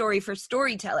was a story for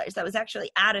storytellers. That was actually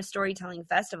at a storytelling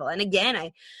festival. And again,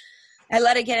 I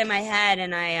let it get in my head,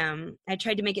 and I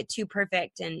tried to make it too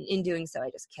perfect, and in doing so,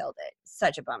 I just killed it.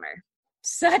 Such a bummer.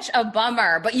 Such a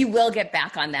bummer, but you will get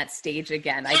back on that stage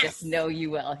again. Yes. I just know you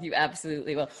will. You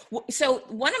absolutely will. So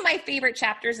one of my favorite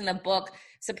chapters in the book,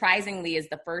 surprisingly, is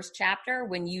the first chapter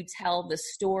when you tell the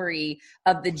story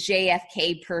of the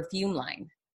JFK perfume line.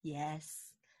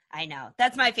 Yes, I know.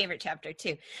 That's my favorite chapter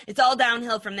too. It's all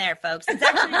downhill from there, folks. It's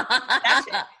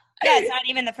actually, it's not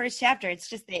even the first chapter. It's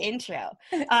just the intro.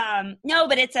 No,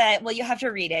 but you have to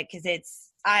read it because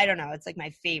I don't know. It's like my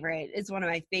favorite. It's one of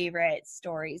my favorite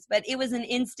stories. But it was an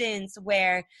instance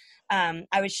where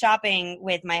I was shopping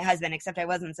with my husband, except I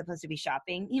wasn't supposed to be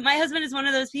shopping. My husband is one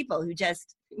of those people who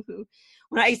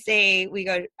when I say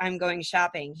I'm going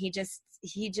shopping, he just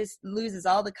loses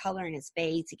all the color in his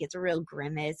face. He gets a real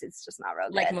grimace. It's just not real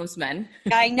good. Like most men.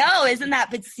 I know, isn't that?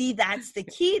 But see, that's the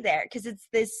key there, because it's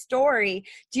this story.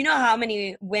 Do you know how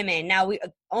many women now?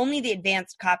 Only the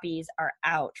advanced copies are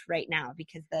out right now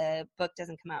because the book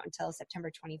doesn't come out until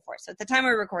September 24th. So at the time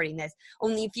we're recording this,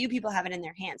 only a few people have it in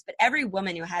their hands. But every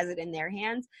woman who has it in their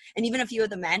hands, and even a few of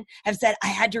the men, have said, I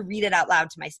had to read it out loud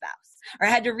to my spouse, or I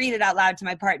had to read it out loud to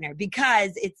my partner,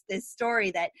 because it's this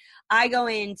story that I go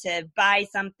in to buy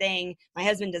something. My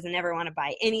husband doesn't ever want to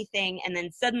buy anything. And then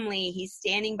suddenly he's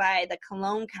standing by the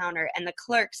cologne counter and the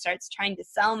clerk starts trying to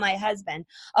sell my husband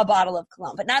a bottle of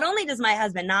cologne. But not only does my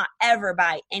husband not ever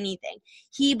buy anything,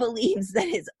 he believes that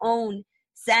his own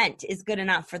scent is good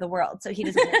enough for the world. So he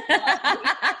doesn't.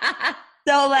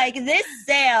 So like this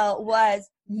sale was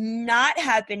not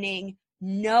happening.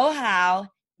 No how.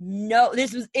 No,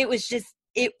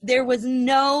 there was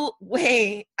no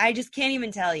way. I just can't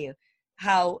even tell you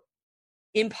how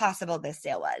impossible this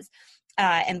sale was.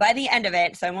 And by the end of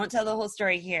it, so I won't tell the whole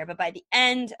story here, but by the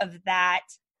end of that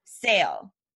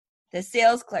sale, the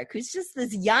sales clerk, who's just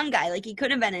this young guy, like he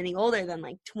couldn't have been any older than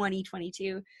like 20,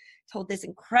 22, told this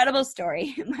incredible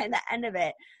story. And by the end of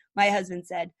it, my husband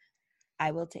said,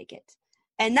 I will take it.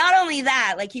 And not only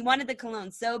that, like he wanted the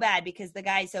cologne so bad because the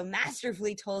guy so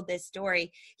masterfully told this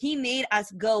story. He made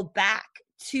us go back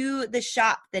to the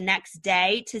shop the next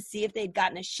day to see if they'd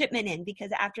gotten a shipment in,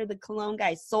 because after the cologne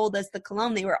guy sold us the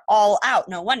cologne, they were all out.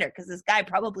 No wonder, because this guy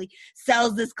probably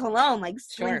sells this cologne, like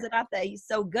swings it up that he's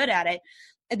so good at it.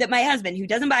 That my husband, who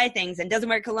doesn't buy things and doesn't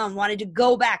wear cologne, wanted to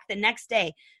go back the next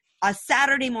day, a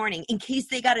Saturday morning, in case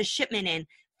they got a shipment in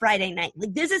Friday night.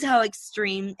 Like, this is how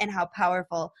extreme and how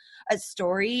powerful a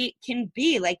story can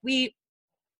be. Like,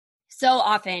 so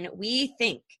often we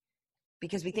think,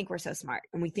 because we think we're so smart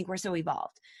and we think we're so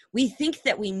evolved, we think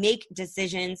that we make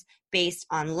decisions based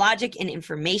on logic and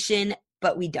information,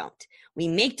 but we don't. We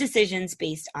make decisions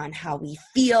based on how we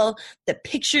feel, the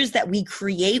pictures that we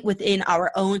create within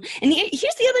our own. And here's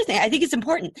the other thing. I think it's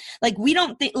important. Like, we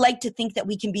don't like to think that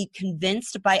we can be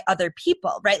convinced by other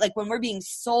people, right? Like when we're being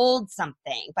sold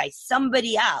something by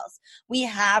somebody else, we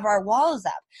have our walls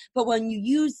up. But when you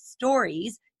use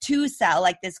stories to sell,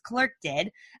 like this clerk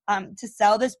did, to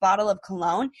sell this bottle of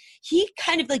cologne, he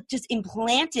kind of like just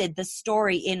implanted the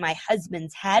story in my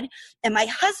husband's head, and my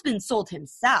husband sold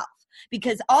himself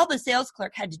because all the sales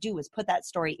clerk had to do was put that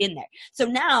story in there. So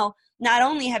now, not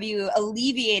only have you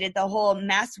alleviated the whole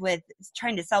mess with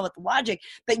trying to sell with logic,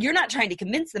 but you're not trying to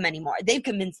convince them anymore. They've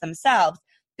convinced themselves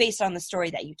based on the story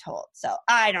that you told. So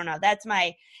I don't know. That's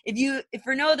if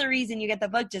for no other reason you get the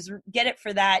book, just get it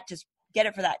for that. Just get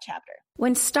it for that chapter.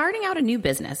 When starting out a new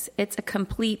business, it's a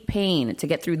complete pain to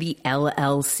get through the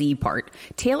LLC part.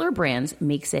 Taylor Brands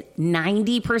makes it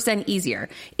 90% easier.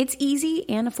 It's easy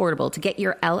and affordable to get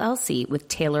your LLC with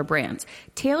Taylor Brands.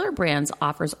 Taylor Brands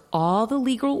offers all the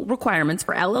legal requirements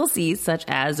for LLCs, such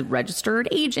as registered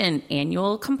agent,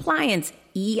 annual compliance,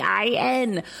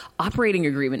 EIN, operating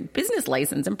agreement, business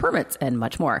license, and permits, and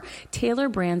much more. Taylor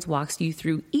Brands walks you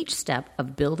through each step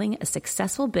of building a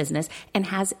successful business and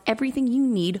has everything you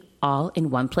need all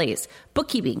in one place.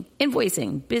 Bookkeeping,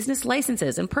 invoicing, business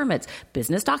licenses and permits,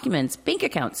 business documents, bank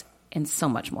accounts, and so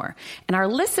much more. And our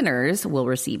listeners will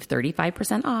receive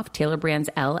 35% off Taylor Brands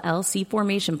LLC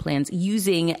formation plans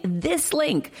using this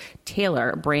link,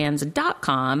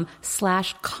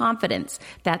 taylorbrands.com/confidence.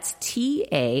 That's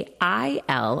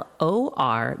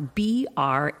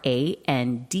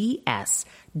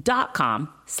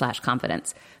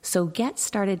TAILORBRANDS.com/confidence. So get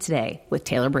started today with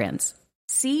Taylor Brands.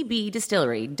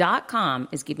 CBDistillery.com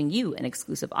is giving you an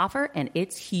exclusive offer, and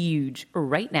it's huge.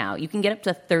 Right now, you can get up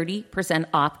to 30%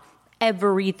 off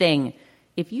everything.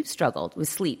 If you've struggled with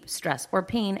sleep, stress, or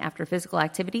pain after physical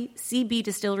activity,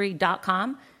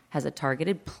 CBDistillery.com has a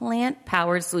targeted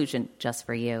plant-powered solution just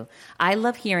for you. I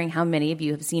love hearing how many of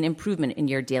you have seen improvement in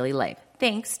your daily life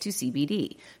thanks to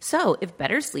CBD. So if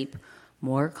better sleep,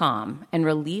 more calm, and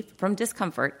relief from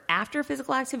discomfort after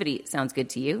physical activity sounds good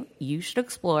to you, you should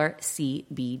explore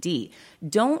CBD.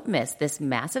 Don't miss this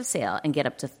massive sale and get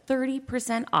up to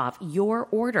 30% off your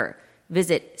order.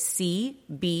 Visit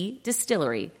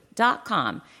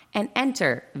cbdistillery.com and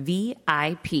enter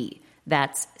VIP.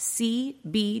 That's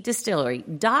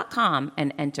cbdistillery.com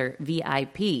and enter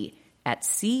VIP at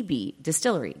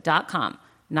cbdistillery.com.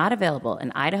 Not available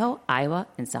in Idaho, Iowa,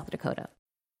 and South Dakota.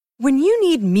 When you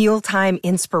need mealtime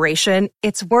inspiration,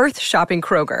 it's worth shopping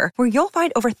Kroger, where you'll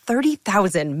find over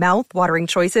 30,000 mouth-watering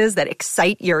choices that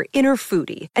excite your inner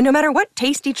foodie. And no matter what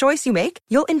tasty choice you make,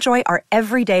 you'll enjoy our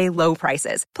everyday low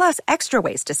prices, plus extra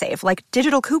ways to save, like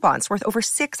digital coupons worth over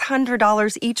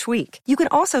 $600 each week. You can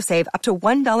also save up to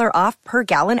 $1 off per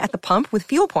gallon at the pump with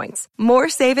fuel points. More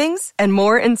savings and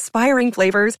more inspiring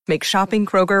flavors make shopping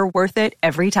Kroger worth it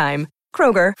every time.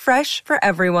 Kroger, fresh for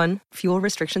everyone. Fuel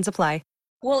restrictions apply.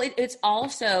 Well, it's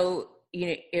also,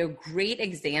 a great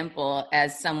example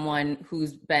as someone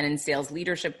who's been in sales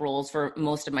leadership roles for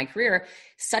most of my career,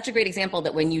 such a great example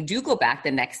that when you do go back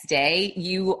the next day,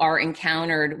 you are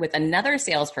encountered with another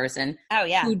salesperson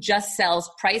who just sells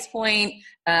price point,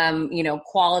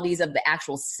 qualities of the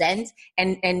actual scent.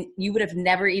 And you would have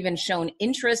never even shown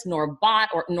interest, nor bought,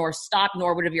 nor stopped,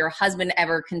 nor would have your husband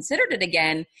ever considered it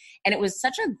again. And it was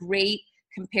such a great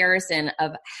comparison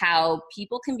of how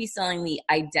people can be selling the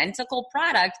identical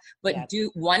product, but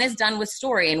one is done with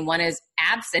story and one is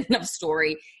absent of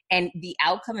story, and the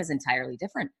outcome is entirely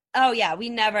different. Oh yeah, we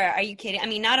never. Are you kidding? I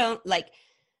mean,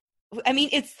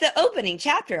 it's the opening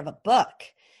chapter of a book.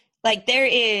 Like there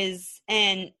is,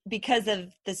 and because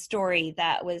of the story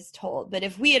that was told. But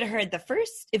if we had heard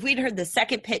the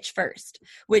second pitch first,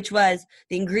 which was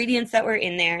the ingredients that were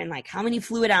in there and like how many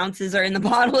fluid ounces are in the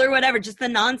bottle or whatever, just the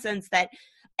nonsense that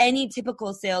any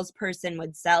typical salesperson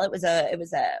would sell. It was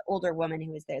a older woman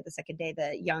who was there the second day.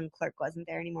 The young clerk wasn't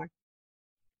there anymore.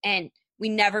 And We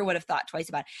never would have thought twice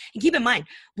about it. And keep in mind,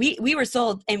 we were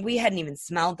sold and we hadn't even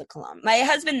smelled the cologne. My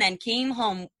husband then came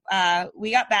home.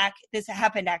 We got back. This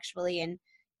happened actually in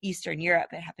Eastern Europe.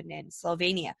 It happened in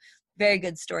Slovenia. Very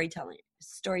good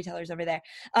storytellers over there.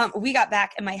 We got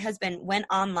back and my husband went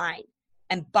online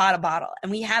and bought a bottle, and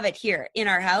we have it here in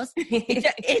our house.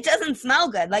 It doesn't smell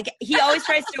good. Like, he always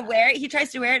tries to wear it. He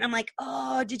tries to wear it, and I'm like,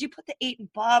 oh, did you put the 8 and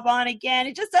Bob on again?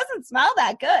 It just doesn't smell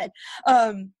that good.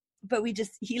 But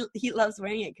he loves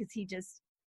wearing it because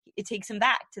it takes him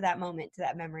back to that moment, to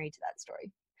that memory, to that story.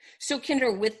 So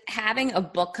Kindra, with having a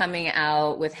book coming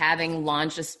out, with having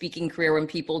launched a speaking career when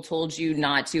people told you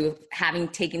not to, having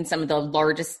taken some of the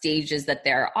largest stages that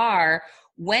there are,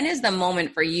 when is the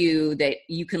moment for you that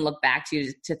you can look back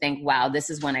to think, wow, this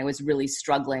is when I was really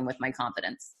struggling with my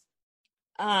confidence?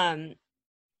 I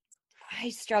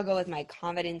struggle with my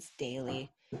confidence daily.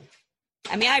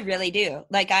 I mean, I really do.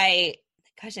 Like,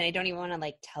 gosh, and I don't even want to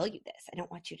like tell you this. I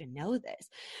don't want you to know this.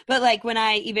 But like, when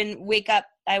I even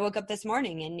I woke up this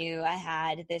morning and knew I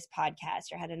had this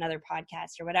podcast or had another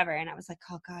podcast or whatever. And I was like,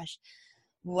 oh gosh,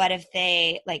 what if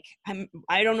I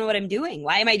don't know what I'm doing.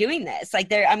 Why am I doing this?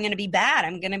 Like, I'm going to be bad.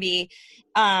 I'm going to be,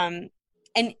 and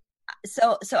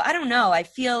so I don't know. I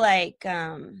feel like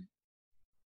that's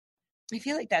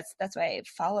why I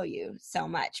follow you so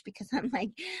much, because I'm like,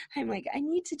 I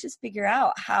need to just figure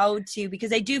out how to,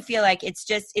 because I do feel like I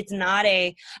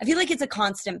feel like it's a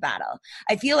constant battle.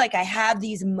 I feel like I have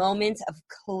these moments of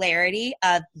clarity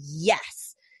of, yes,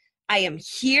 I am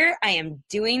here. I am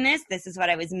doing this. This is what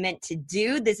I was meant to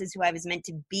do. This is who I was meant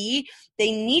to be.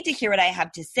 They need to hear what I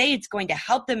have to say. It's going to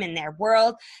help them in their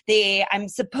world. I'm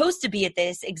supposed to be at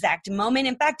this exact moment.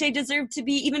 In fact, I deserve to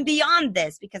be even beyond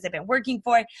this because I've been working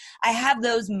for it. I have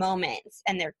those moments,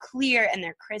 and they're clear and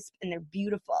they're crisp and they're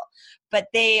beautiful, but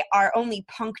they are only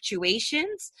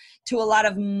punctuations to a lot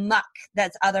of muck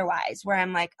that's otherwise, where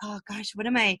I'm like, oh gosh, what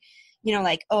am I,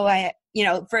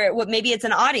 for what, maybe it's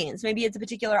an audience, maybe it's a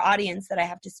particular audience that I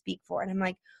have to speak for. And I'm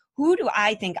like, who do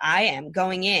I think I am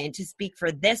going in to speak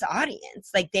for this audience?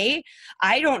 Like,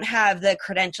 I don't have the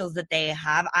credentials that they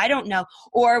have. I don't know.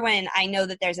 Or when I know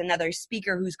that there's another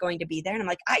speaker who's going to be there, and I'm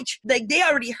like, they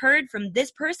already heard from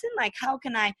this person. Like, how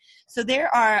can I? So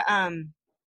there are,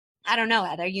 I don't know,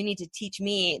 Heather, you need to teach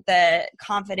me the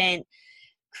confident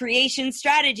creation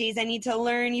strategies. I need to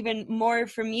learn even more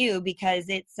from you, because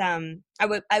it's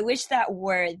I wish that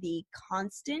were the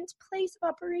constant place of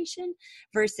operation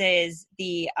versus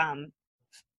the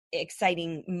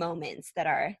exciting moments that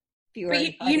are fewer.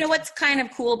 But you know what's kind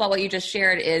of cool about what you just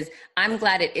shared is, I'm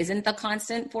glad it isn't the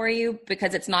constant for you,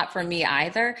 because it's not for me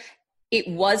either. It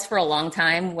was for a long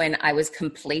time when I was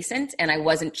complacent and I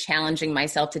wasn't challenging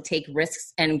myself to take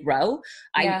risks and grow.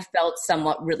 Yeah. I felt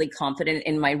somewhat really confident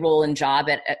in my role and job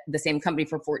at the same company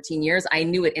for 14 years. I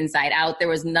knew it inside out. There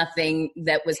was nothing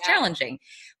that was challenging.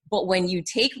 But when you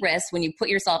take risks, when you put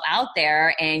yourself out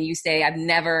there and you say, I've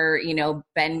never,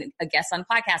 been a guest on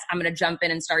podcasts, I'm going to jump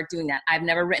in and start doing that. I've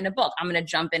never written a book, I'm going to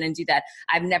jump in and do that.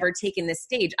 I've never taken this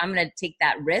stage, I'm going to take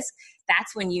that risk.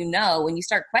 That's when when you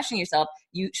start questioning yourself,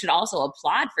 you should also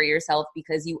applaud for yourself,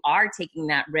 because you are taking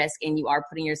that risk and you are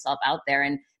putting yourself out there.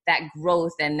 And that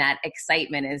growth and that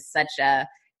excitement is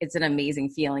it's an amazing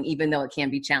feeling, even though it can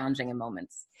be challenging in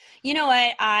moments. You know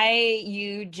what?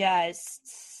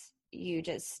 You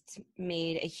just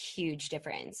made a huge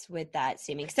difference with that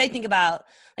statement. Because I think about,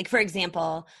 like, for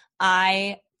example,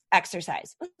 I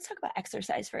exercise. Let's talk about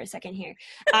exercise for a second here.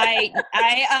 I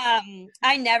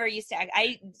never used to.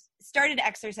 I started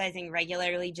exercising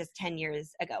regularly just 10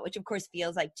 years ago, which of course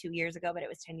feels like 2 years ago, but it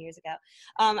was 10 years ago.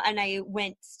 And I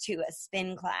went to a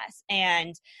spin class,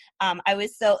 and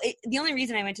the only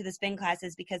reason I went to the spin class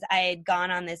is because I had gone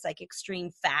on this like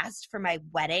extreme fast for my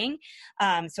wedding.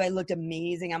 So I looked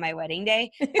amazing on my wedding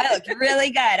day. I looked really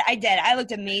good. I did. I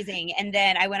looked amazing. And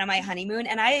then I went on my honeymoon,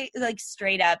 and I like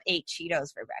straight up ate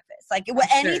Cheetos for breakfast. Like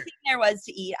anything there was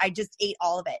to eat, I just ate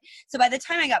all of it. So by the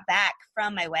time I got back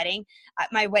from my wedding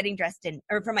dress didn't,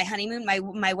 or from my honeymoon,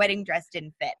 my wedding dress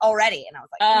didn't fit already. And I was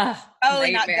like,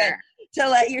 probably not good to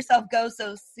let yourself go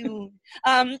so soon.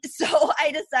 So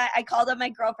I called up my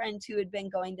girlfriend who had been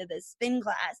going to this spin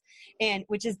class, and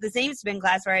which is the same spin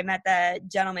class where I met the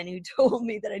gentleman who told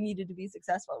me that I needed to be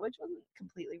successful, which wasn't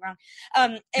completely wrong.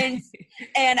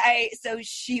 So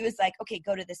she was like, okay,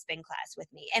 go to the spin class with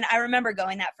me. And I remember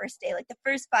going that first day, like the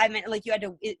first 5 minutes, like you had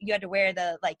to wear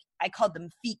the, like, I called them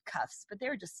feet cuffs, but they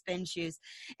were just spin shoes.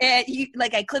 And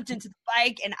I clipped into the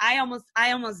bike, and I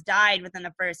almost died within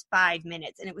the first 5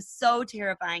 minutes. And it was so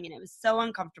terrifying, and it was so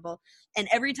uncomfortable. And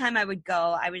every time I would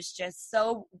go, I was just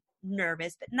so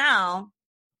nervous. But now,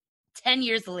 10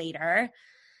 years later,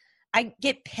 I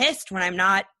get pissed when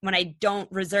I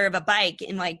don't reserve a bike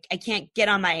and like I can't get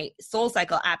on my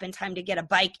SoulCycle app in time to get a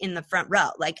bike in the front row.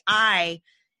 Like I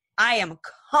am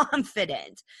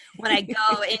confident when I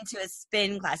go into a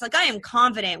spin class. Like I am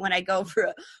confident when I go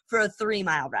for a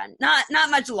 3-mile run. Not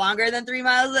much longer than 3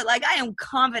 miles, but like I am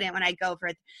confident when I go for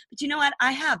it. But you know what?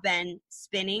 I have been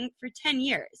spinning for 10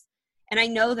 years and I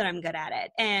know that I'm good at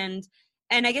it. And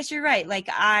I guess you're right. Like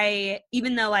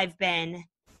even though I've been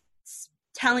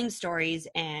telling stories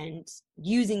and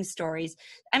using stories,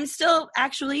 I'm still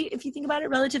actually, if you think about it,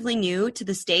 relatively new to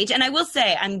the stage. And I will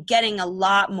say I'm getting a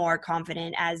lot more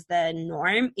confident as the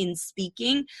norm in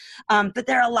speaking. But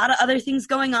there are a lot of other things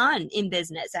going on in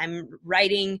business. I'm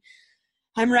writing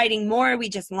more. We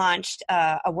just launched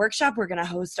a workshop. We're going to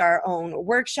host our own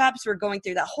workshops. We're going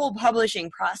through the whole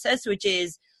publishing process, which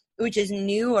is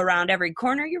new around every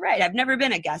corner. You're right. I've never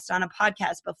been a guest on a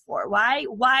podcast before. Why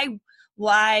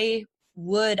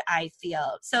would I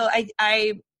feel? So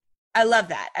I love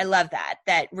that. I love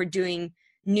that we're doing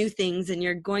new things and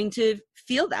you're going to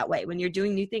feel that way when you're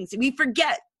doing new things. We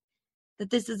forget that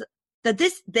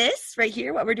this right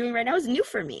here, what we're doing right now is new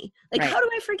for me. Like, right. How do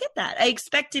I forget that? I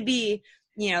expect to be,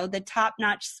 the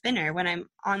top-notch spinner when I'm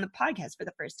on the podcast for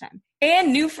the first time.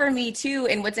 And new for me too.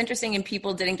 And what's interesting and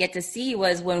people didn't get to see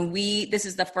was this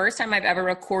is the first time I've ever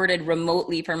recorded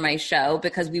remotely for my show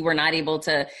because we were not able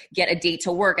to get a date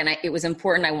to work. And it was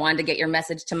important. I wanted to get your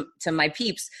message to my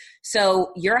peeps.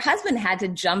 So your husband had to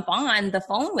jump on the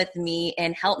phone with me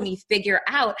and help me figure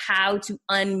out how to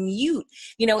unmute,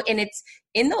 and it's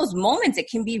in those moments, it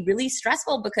can be really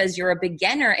stressful because you're a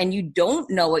beginner and you don't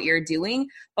know what you're doing,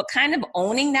 but kind of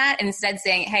owning that and instead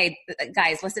saying, hey,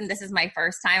 guys, listen, this is my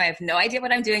first time. I have no idea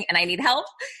what I'm doing and I need help.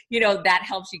 That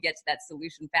helps you get to that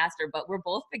solution faster. But we're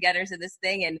both beginners in this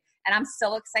thing. And I'm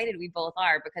so excited we both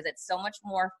are because it's so much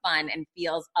more fun and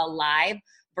feels alive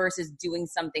versus doing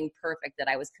something perfect that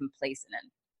I was complacent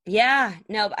in. Yeah,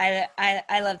 no,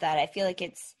 I love that. I feel like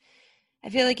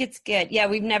it's good. Yeah,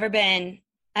 we've never been.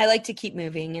 I like to keep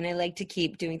moving and I like to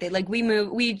keep doing things. Like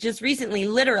we just recently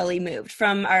literally moved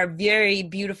from our very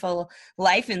beautiful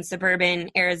life in suburban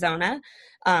Arizona.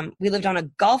 We lived on a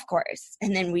golf course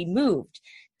and then we moved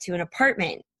to an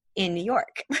apartment in New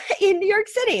York, in New York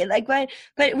City.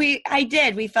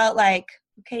 We felt like,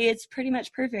 okay, it's pretty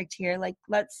much perfect here. Like,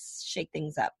 let's shake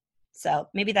things up. So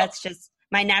maybe that's just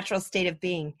my natural state of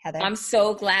being, Heather. I'm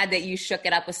so glad that you shook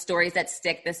it up with Stories That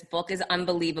Stick. This book is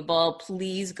unbelievable.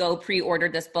 Please go pre-order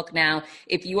this book now.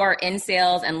 If you are in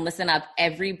sales, and listen up,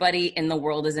 everybody in the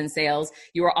world is in sales.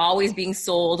 You are always being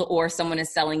sold or someone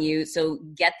is selling you. So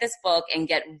get this book and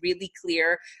get really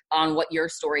clear on what your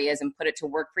story is and put it to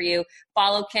work for you.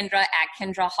 Follow Kindra at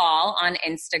Kindra Hall on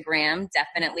Instagram,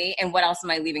 definitely. And what else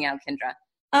am I leaving out, Kindra?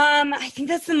 I think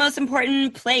that's the most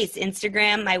important place.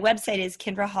 Instagram. My website is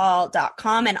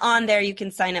kindrahall.com, and on there you can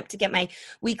sign up to get my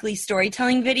weekly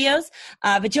storytelling videos.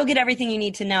 But you'll get everything you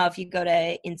need to know if you go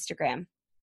to Instagram.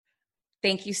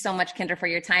 Thank you so much, Kindra, for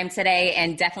your time today,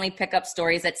 and definitely pick up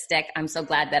Stories That Stick. I'm so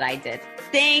glad that I did.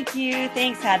 Thank you.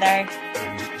 Thanks, Heather.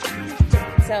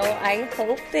 So I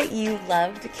hope that you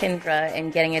loved Kindra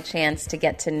and getting a chance to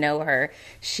get to know her.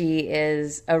 She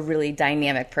is a really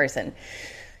dynamic person.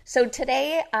 So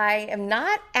today I am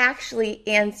not actually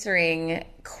answering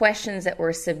questions that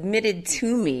were submitted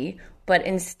to me, but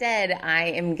instead I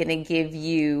am going to give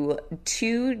you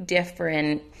 2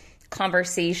 different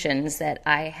conversations that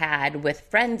I had with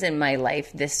friends in my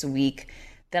life this week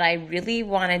that I really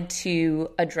wanted to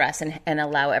address and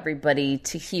allow everybody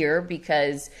to hear,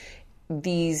 because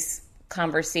these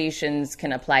conversations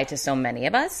can apply to so many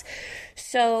of us.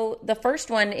 So the first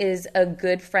one is a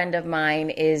good friend of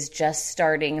mine is just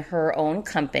starting her own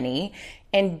company.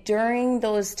 And during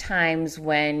those times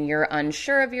when you're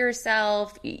unsure of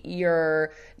yourself,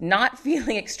 you're not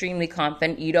feeling extremely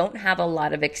confident, you don't have a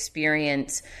lot of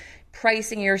experience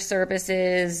pricing your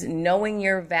services, knowing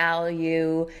your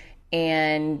value,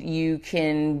 and you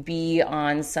can be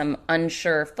on some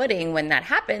unsure footing when that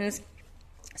happens.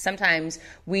 Sometimes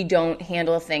we don't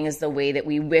handle things the way that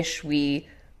we wish we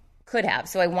could have.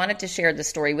 So I wanted to share the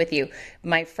story with you.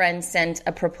 My friend sent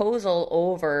a proposal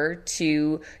over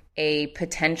to a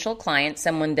potential client,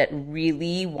 someone that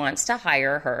really wants to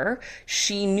hire her.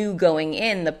 She knew going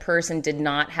in the person did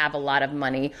not have a lot of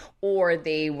money, or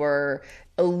they were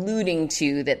alluding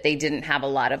to that they didn't have a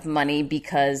lot of money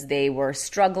because they were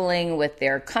struggling with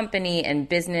their company and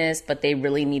business, but they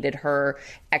really needed her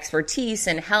expertise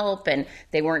and help, and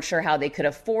they weren't sure how they could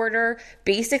afford her.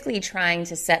 Basically trying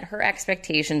to set her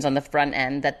expectations on the front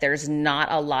end that there's not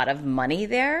a lot of money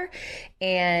there.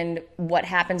 And what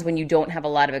happens when you don't have a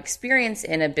lot of experience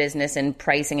in a business and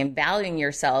pricing and valuing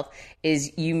yourself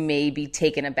is you may be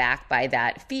taken aback by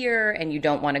that fear and you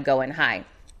don't want to go in high.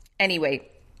 Anyway,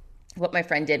 what my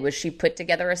friend did was she put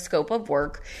together a scope of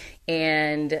work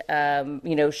and,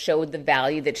 showed the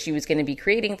value that she was going to be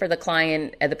creating for the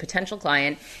client, the potential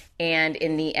client, and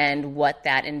in the end, what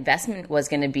that investment was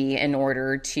going to be in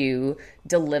order to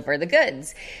deliver the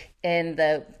goods. And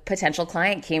the potential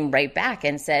client came right back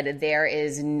and said, there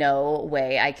is no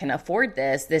way I can afford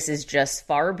this. This is just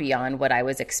far beyond what I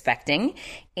was expecting,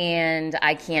 and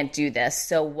I can't do this.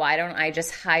 So why don't I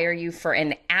just hire you for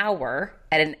an hour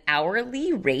at an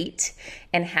hourly rate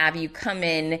and have you come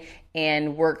in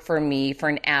and work for me for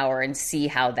an hour and see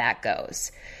how that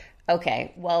goes?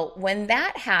 Okay, well, when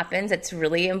that happens, it's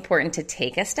really important to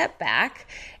take a step back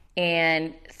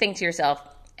and think to yourself,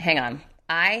 hang on.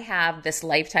 I have this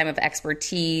lifetime of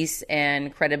expertise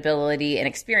and credibility and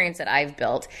experience that I've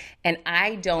built, and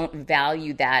I don't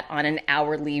value that on an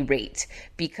hourly rate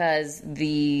because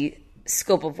the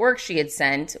scope of work she had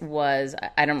sent was,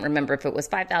 I don't remember if it was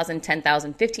 $5,000, $10,000,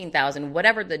 $15,000,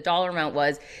 whatever the dollar amount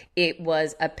was, it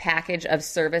was a package of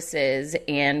services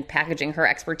and packaging her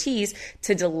expertise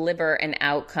to deliver an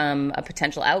outcome, a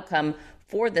potential outcome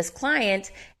for this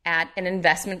client at an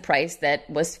investment price that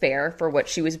was fair for what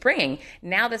she was bringing.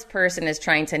 Now this person is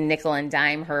trying to nickel and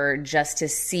dime her just to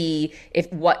see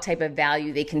what type of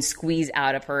value they can squeeze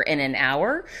out of her in an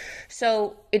hour.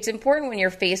 So it's important when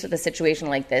you're faced with a situation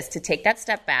like this to take that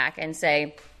step back and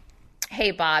say,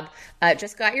 hey, Bob,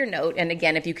 just got your note. And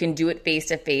again, if you can do it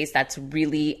face-to-face, that's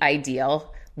really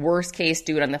ideal. Worst case,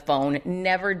 do it on the phone.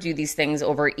 Never do these things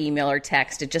over email or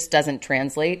text. It just doesn't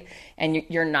translate, and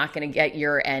you're not going to get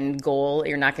your end goal.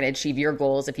 You're not going to achieve your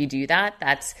goals if you do that.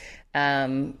 That's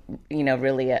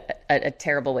really a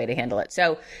terrible way to handle it.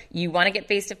 So you want to get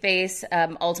face-to-face.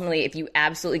 Ultimately, if you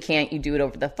absolutely can't, you do it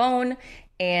over the phone.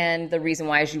 And the reason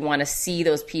why is you want to see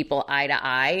those people eye to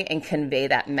eye and convey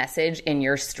that message in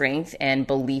your strength and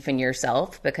belief in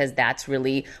yourself, because that's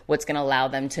really what's going to allow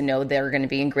them to know they're going to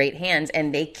be in great hands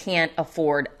and they can't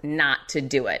afford not to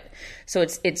do it. So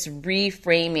it's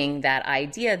reframing that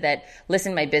idea that,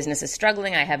 listen, my business is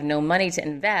struggling. I have no money to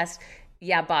invest.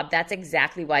 Yeah, Bob, that's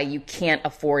exactly why you can't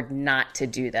afford not to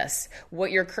do this.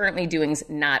 What you're currently doing is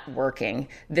not working.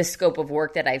 The scope of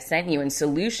work that I've sent you and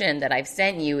solution that I've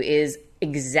sent you is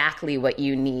exactly what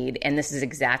you need. And this is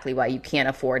exactly why you can't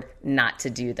afford not to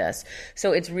do this.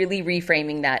 So it's really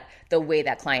reframing that, the way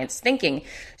that client's thinking.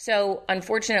 So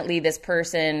unfortunately, this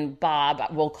person, Bob,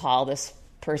 we'll call this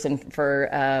person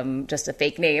for just a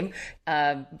fake name.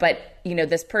 But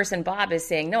this person, Bob, is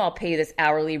saying, no, I'll pay you this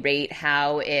hourly rate.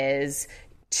 How is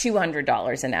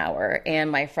 $200 an hour? And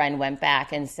my friend went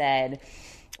back and said,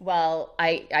 well,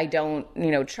 I don't,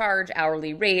 charge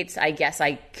hourly rates. I guess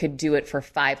I could do it for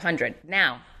 $500.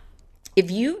 Now,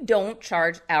 if you don't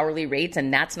charge hourly rates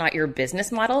and that's not your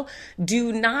business model,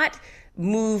 do not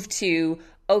move to,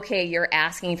 okay, you're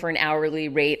asking for an hourly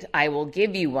rate, I will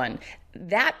give you one.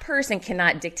 That person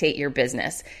cannot dictate your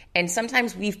business. And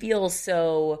sometimes we feel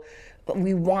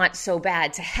we want so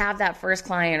bad to have that first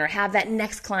client or have that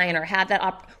next client or have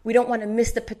that we don't want to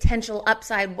miss the potential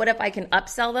upside. What if I can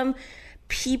upsell them?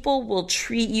 People will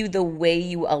treat you the way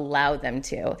you allow them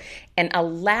to. And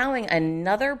allowing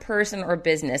another person or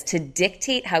business to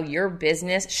dictate how your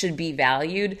business should be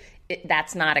valued,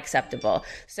 that's not acceptable.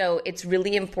 So it's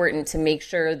really important to make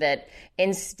sure that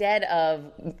instead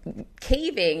of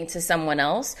caving to someone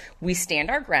else, we stand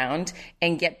our ground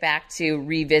and get back to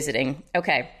revisiting.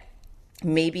 Okay,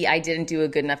 maybe I didn't do a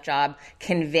good enough job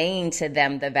conveying to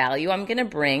them the value I'm going to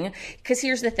bring. Because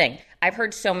here's the thing. I've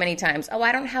heard so many times, oh,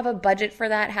 I don't have a budget for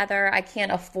that, Heather. I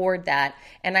can't afford that.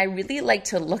 And I really like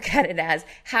to look at it as,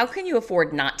 how can you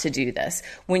afford not to do this?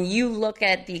 When you look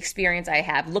at the experience I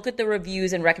have, look at the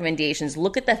reviews and recommendations,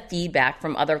 look at the feedback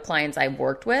from other clients I've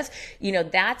worked with,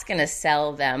 that's going to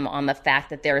sell them on the fact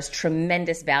that there is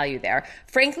tremendous value there.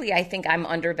 Frankly, I think I'm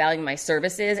undervaluing my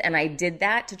services, and I did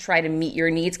that to try to meet your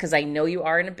needs because I know you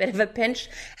are in a bit of a pinch.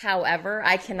 However,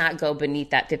 I cannot go beneath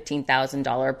that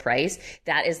 $15,000 price.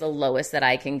 That is the lowest that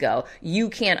I can go. You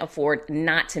can't afford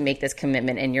not to make this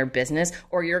commitment in your business,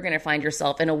 or you're going to find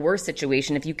yourself in a worse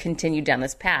situation if you continue down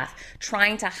this path.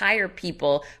 Trying to hire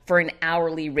people for an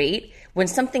hourly rate, when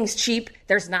something's cheap,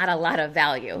 there's not a lot of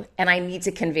value. And I need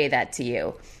to convey that to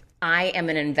you. I am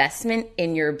an investment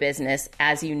in your business,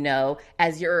 as you know,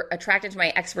 as you're attracted to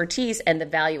my expertise and the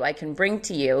value I can bring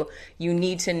to you, you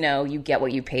need to know you get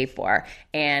what you pay for.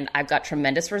 And I've got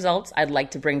tremendous results. I'd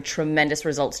like to bring tremendous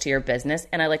results to your business,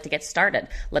 and I'd like to get started.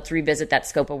 Let's revisit that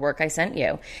scope of work I sent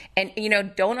you. And,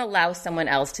 don't allow someone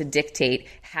else to dictate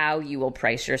how you will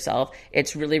price yourself.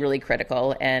 It's really, really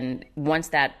critical. And once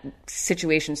that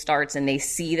situation starts and they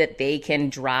see that they can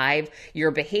drive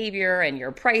your behavior and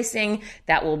your pricing,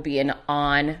 that will be an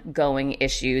ongoing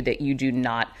issue that you do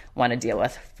not want to deal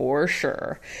with for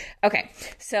sure. Okay,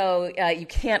 so you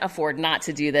can't afford not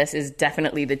to do this is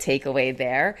definitely the takeaway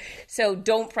there. So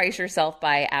don't price yourself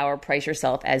by hour, price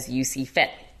yourself as you see fit.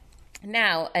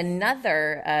 Now,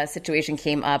 another situation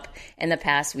came up in the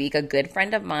past week. A good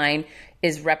friend of mine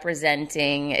is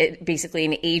representing basically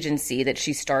an agency that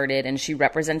she started, and she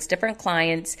represents different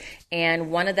clients. And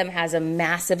one of them has a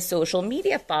massive social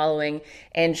media following.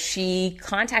 And she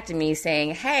contacted me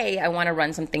saying, hey, I want to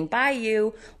run something by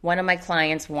you. One of my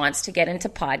clients wants to get into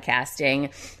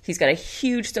podcasting. He's got a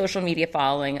huge social media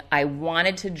following. I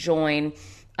wanted to join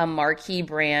a marquee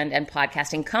brand and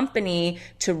podcasting company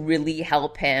to really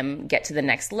help him get to the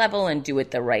next level and do it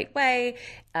the right way.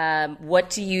 What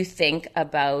do you think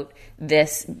about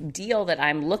this deal that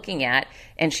I'm looking at?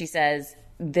 And she says,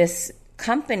 this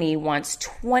company wants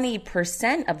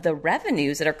 20% of the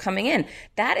revenues that are coming in.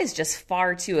 That is just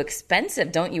far too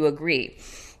expensive. Don't you agree?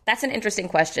 That's an interesting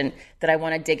question that I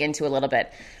want to dig into a little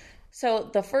bit. So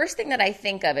the first thing that I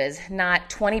think of is not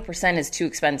 20% is too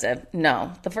expensive.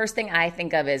 No, the first thing I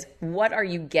think of is what are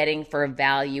you getting for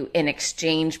value in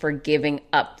exchange for giving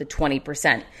up the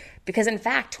 20%? Because in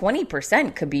fact,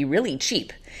 20% could be really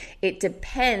cheap. It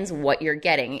depends what you're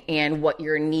getting and what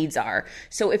your needs are.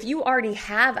 So if you already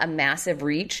have a massive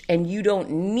reach and you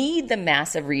don't need the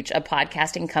massive reach a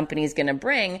podcasting company is going to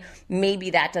bring,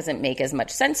 maybe that doesn't make as much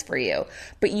sense for you.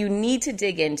 But you need to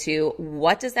dig into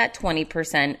what does that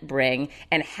 20% bring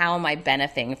and how am I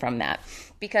benefiting from that?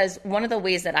 Because one of the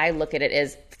ways that I look at it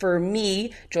is, for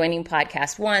me, joining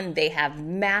Podcast One, they have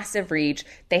massive reach.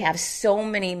 They have so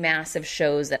many massive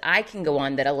shows that I can go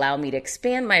on that allow me to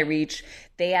expand my reach.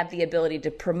 They have the ability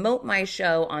to promote my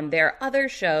show on their other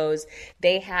shows.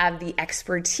 They have the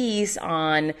expertise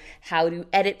on how to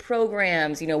edit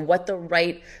programs, what the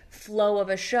right flow of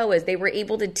a show is. They were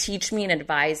able to teach me and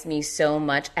advise me so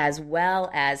much, as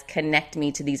well as connect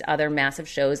me to these other massive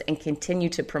shows and continue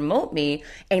to promote me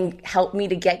and help me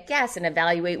to get guests and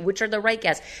evaluate which are the right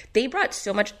guests. They brought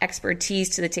so much expertise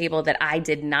to the table that I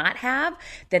did not have,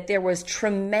 that there was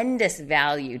tremendous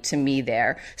value to me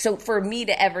there. So for me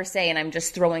to ever say, and I'm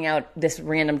just throwing out this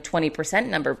random 20%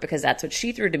 number because that's what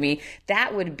she threw to me,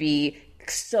 that would be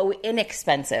so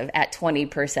inexpensive at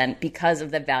 20% because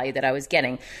of the value that I was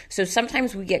getting. So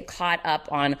sometimes we get caught up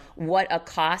on what a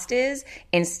cost is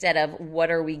instead of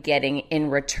what are we getting in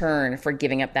return for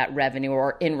giving up that revenue,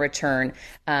 or in return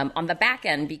on the back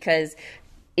end, because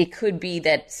it could be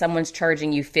that someone's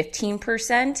charging you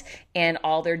 15% and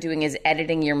all they're doing is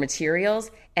editing your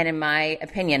materials. And in my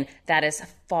opinion, that is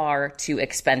far too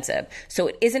expensive. So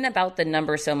it isn't about the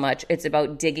number so much. It's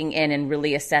about digging in and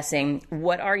really assessing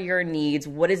what are your needs,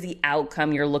 what is the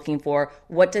outcome you're looking for,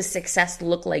 what does success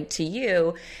look like to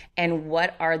you, and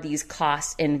what are these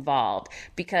costs involved?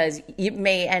 Because it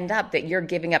may end up that you're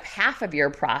giving up half of your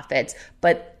profits,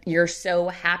 but you're so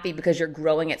happy because you're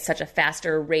growing at such a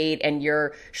faster rate and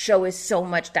your show is so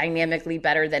much dynamically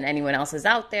better than anyone else's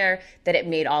out there that it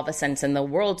made all the sense in the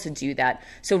world to do that.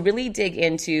 So really dig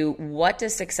into what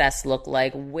does success look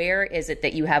like? Where is it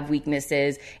that you have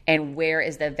weaknesses, and where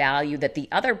is the value that the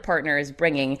other partner is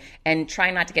bringing? And try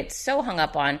not to get so hung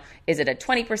up on, is it a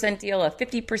 20% deal, a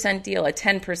 50% deal, a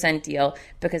 10% deal?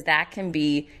 Because that can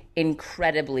be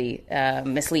incredibly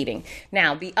misleading.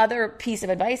 Now, the other piece of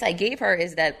advice I gave her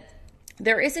is that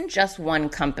there isn't just one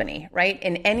company, right?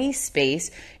 In any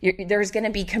space, there's going to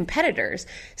be competitors.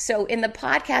 So in the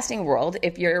podcasting world,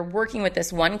 if you're working with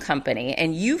this one company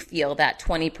and you feel that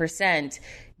 20%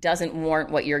 doesn't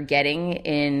warrant what you're getting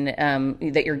in,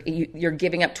 that you're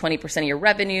giving up 20% of your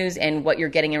revenues, and what you're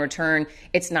getting in return,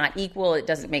 it's not equal, it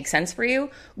doesn't make sense for you,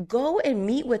 go and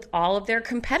meet with all of their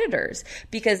competitors,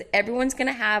 because everyone's going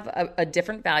to have a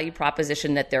different value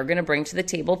proposition that they're going to bring to the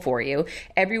table for you.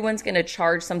 Everyone's going to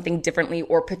charge something differently,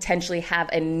 or potentially have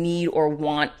a need or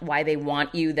want why they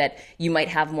want you, that you might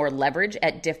have more leverage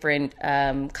at different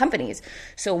companies.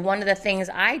 So one of the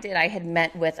things I did, I had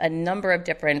met with a number of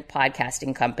different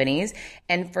podcasting companies. companies.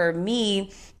 And for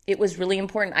me, it was really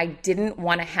important. I didn't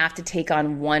want to have to take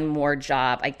on one more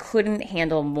job. I couldn't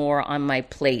handle more on my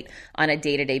plate on a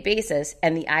day-to-day basis.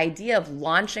 And the idea of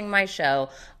launching my show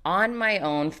on my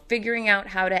own, figuring out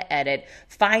how to edit,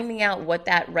 finding out what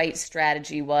that right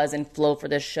strategy was and flow for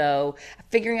the show,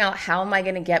 figuring out how am I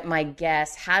going to get my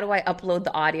guests, how do I upload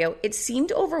the audio, it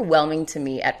seemed overwhelming to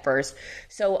me at first.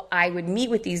 So I would meet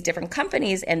with these different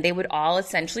companies and they would all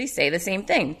essentially say the same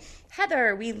thing.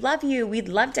 Heather, we love you. We'd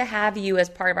love to have you as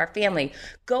part of our family.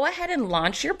 Go ahead and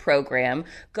launch your program.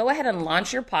 Go ahead and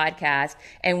launch your podcast.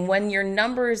 And when your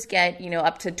numbers get,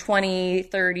 up to 20,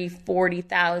 30,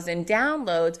 40,000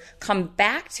 downloads, come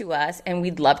back to us and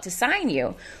we'd love to sign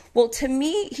you. Well, to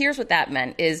me, here's what that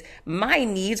meant is my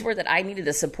needs were that I needed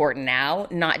the support now,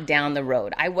 not down the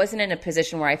road. I wasn't in a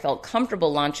position where I felt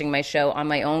comfortable launching my show on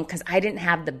my own because I didn't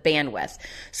have the bandwidth.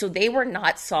 So they were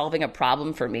not solving a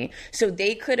problem for me. So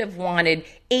they could have wanted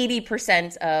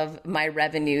 80% of my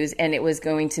revenues and it was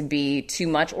going to be too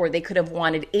much, or they could have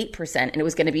wanted 8% and it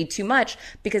was going to be too much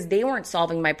because they weren't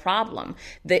solving my problem.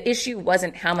 The issue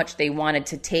wasn't how much they wanted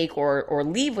to take or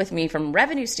leave with me from a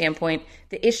revenue standpoint.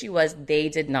 The issue was they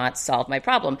did not solve my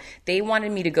problem. They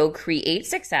wanted me to go create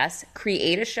success,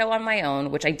 create a show on my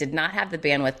own, which I did not have the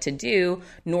bandwidth to do,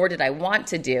 nor did I want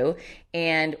to do,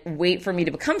 and wait for me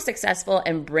to become successful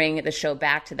and bring the show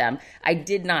back to them. I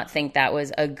did not think that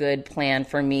was a good plan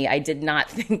for me. I did not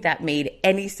think that made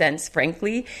any sense,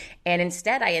 frankly. And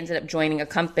instead, I ended up joining a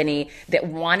company that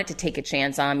wanted to take a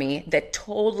chance on me, that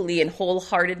totally and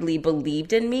wholeheartedly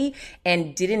believed in me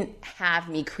and didn't have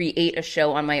me create a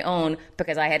show on my own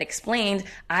because I had explained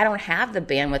I don't have the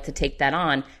bandwidth to take that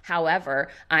on. However,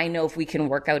 I know if we can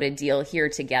work out a deal here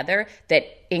together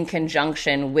that in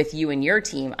conjunction with you and your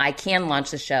team, I can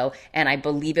launch the show and I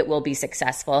believe it will be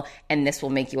successful and this will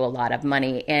make you a lot of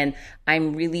money. And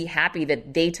I'm really happy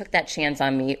that they took that chance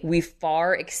on me. We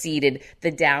far exceeded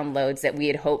the downloads that we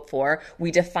had hoped for.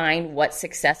 We defined what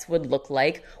success would look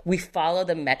like. We follow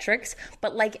the metrics,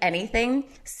 but like anything,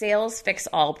 sales fix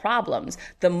all problems.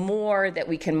 The more that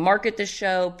we can market the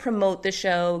show, promote the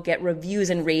show, get reviews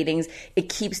and ratings, it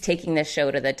keeps taking the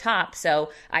show to the top.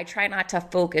 So I try not to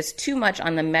focus too much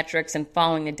on the metrics and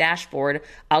following the dashboard.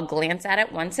 I'll glance at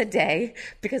it once a day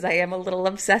because I am a little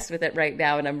obsessed with it right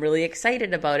now and I'm really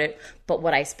excited about it. But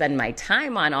what I spend my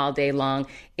time on all day long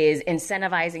is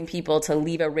incentivizing people to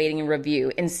leave a rating and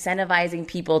review, incentivizing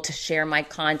people to share my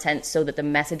content so that the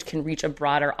message can reach a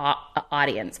broader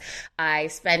audience. I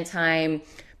spend time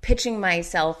pitching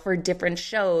myself for different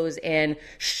shows and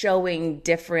showing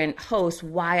different hosts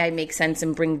why I make sense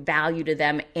and bring value to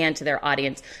them and to their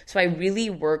audience. So I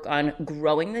really work on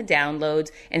growing the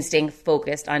downloads and staying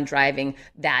focused on driving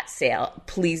that sale.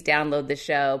 Please download the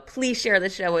show. Please share the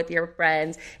show with your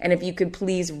friends. And if you could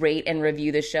please rate and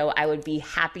review the show, I would be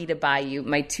happy to buy you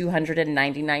my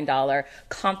 $299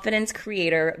 Confidence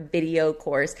Creator video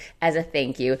course as a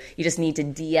thank you. You just need to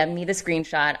DM me the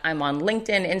screenshot. I'm on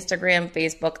LinkedIn, Instagram,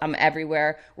 Facebook. I'm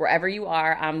everywhere. Wherever you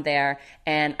are, I'm there.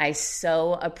 And I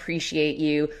so appreciate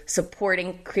you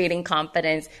supporting Creating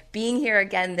Confidence, being here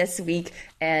again this week.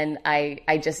 And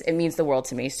it means the world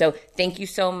to me. So thank you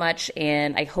so much.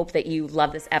 And I hope that you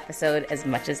love this episode as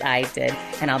much as I did.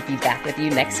 And I'll be back with you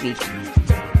next week.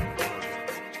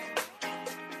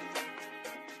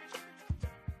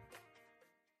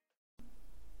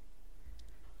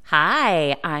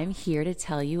 Hi, I'm here to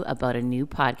tell you about a new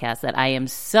podcast that I am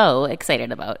so excited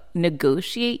about,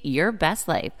 Negotiate Your Best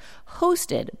Life,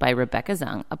 hosted by Rebecca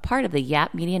Zung, a part of the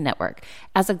Yap Media Network.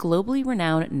 As a globally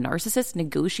renowned narcissist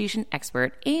negotiation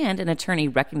expert and an attorney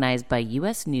recognized by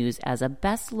U.S. News as a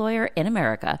best lawyer in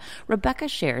America, Rebecca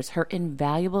shares her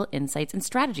invaluable insights and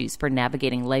strategies for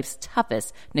navigating life's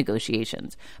toughest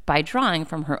negotiations. By drawing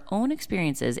from her own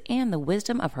experiences and the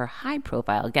wisdom of her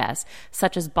high-profile guests,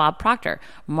 such as Bob Proctor,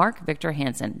 Mark Victor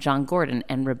Hansen, John Gordon,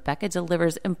 and Rebecca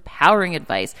delivers empowering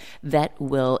advice that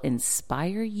will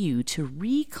inspire you to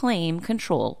reclaim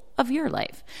control of your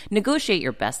life. Negotiate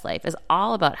Your Best Life is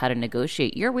all about how to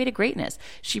negotiate your way to greatness.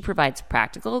 She provides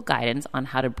practical guidance on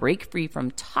how to break free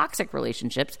from toxic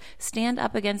relationships, stand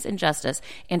up against injustice,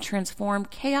 and transform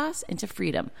chaos into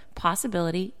freedom,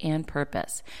 possibility, and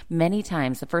purpose. Many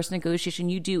times, the first negotiation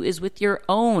you do is with your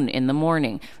own in the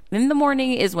morning. In the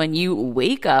morning is when you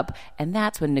wake up, and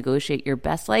that's when Negotiate Your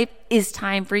Best Life is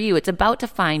time for you. It's about to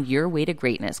find your way to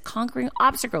greatness, conquering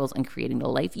obstacles and creating the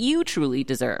life you truly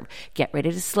deserve. Get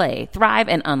ready to slay, thrive,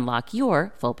 and unlock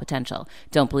your full potential.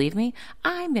 Don't believe me?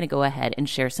 I'm going to go ahead and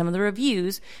share some of the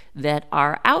reviews that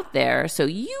are out there so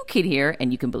you can hear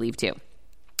and you can believe too.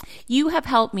 You have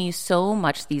helped me so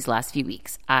much these last few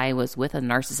weeks. I was with a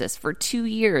narcissist for 2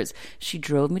 years. She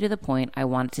drove me to the point I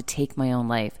wanted to take my own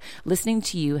life. Listening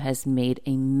to you has made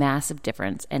a massive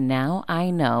difference, and now I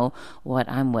know what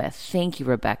I'm with. Thank you,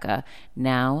 Rebecca.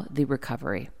 Now the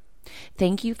recovery.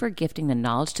 Thank you for gifting the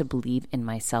knowledge to believe in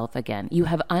myself again. You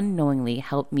have unknowingly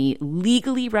helped me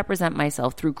legally represent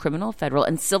myself through criminal, federal,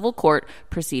 and civil court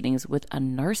proceedings with a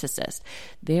narcissist.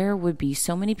 There would be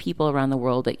so many people around the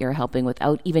world that you're helping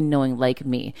without even knowing, like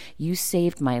me. You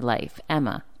saved my life.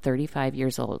 Emma, 35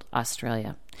 years old,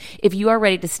 Australia. If you are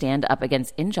ready to stand up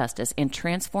against injustice and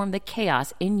transform the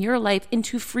chaos in your life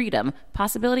into freedom,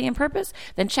 possibility, and purpose,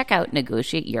 then check out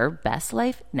Negotiate Your Best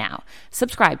Life now.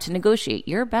 Subscribe to Negotiate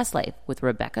Your Best Life with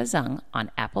Rebecca Zung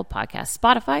on Apple Podcasts,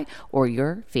 Spotify, or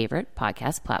your favorite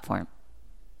podcast platform.